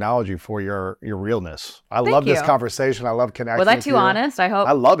 I want to acknowledge you for your realness. I love this conversation. I love connecting. Was I too honest? I hope.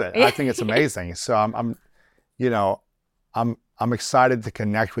 I love it. I think it's amazing. So I'm excited to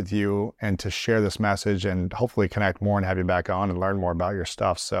connect with you and to share this message and hopefully connect more and have you back on and learn more about your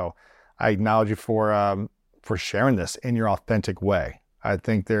stuff. So I acknowledge you for sharing this in your authentic way. I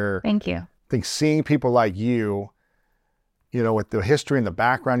think Thank you. I think seeing people like you, you know, with the history and the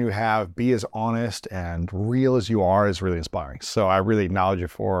background you have, be as honest and real as you are is really inspiring. So I really acknowledge you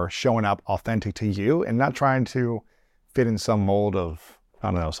for showing up authentic to you and not trying to fit in some mold of,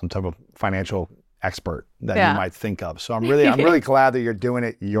 I don't know, some type of financial expert that you might think of. So I'm really glad that you're doing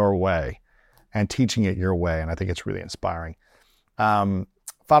it your way and teaching it your way. And I think it's really inspiring.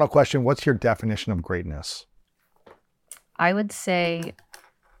 Final question, what's your definition of greatness? I would say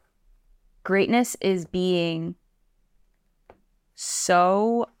greatness is being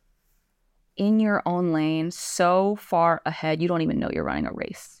so in your own lane, so far ahead, you don't even know you're running a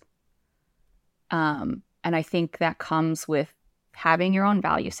race. And I think that comes with having your own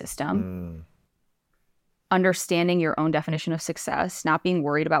value system, understanding your own definition of success, not being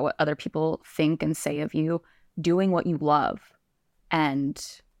worried about what other people think and say of you, doing what you love,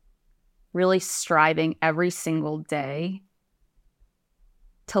 and really striving every single day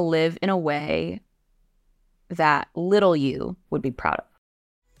to live in a way that little you would be proud of.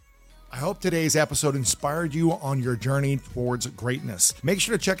 I hope today's episode inspired you on your journey towards greatness. Make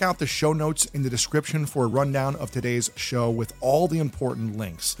sure to check out the show notes in the description for a rundown of today's show with all the important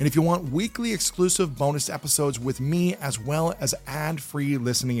links. And if you want weekly exclusive bonus episodes with me as well as ad-free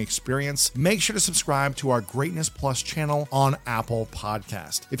listening experience, make sure to subscribe to our Greatness Plus channel on Apple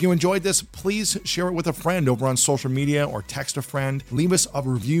Podcast. If you enjoyed this, please share it with a friend over on social media or text a friend. Leave us a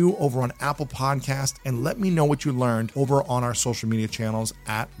review over on Apple Podcast and let me know what you learned over on our social media channels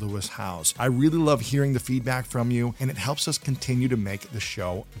at Lewis Howes. hows. I really love hearing the feedback from you, and it helps us continue to make the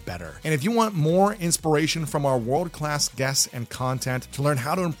show better. And if you want more inspiration from our world-class guests and content to learn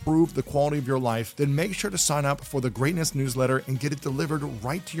how to improve the quality of your life, then make sure to sign up for the Greatness newsletter and get it delivered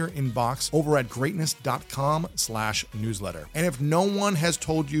right to your inbox over at greatness.com/newsletter. And if no one has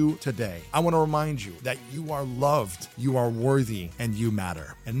told you today, I want to remind you that you are loved, you are worthy, and you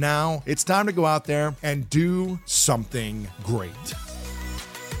matter. And now it's time to go out there and do something great.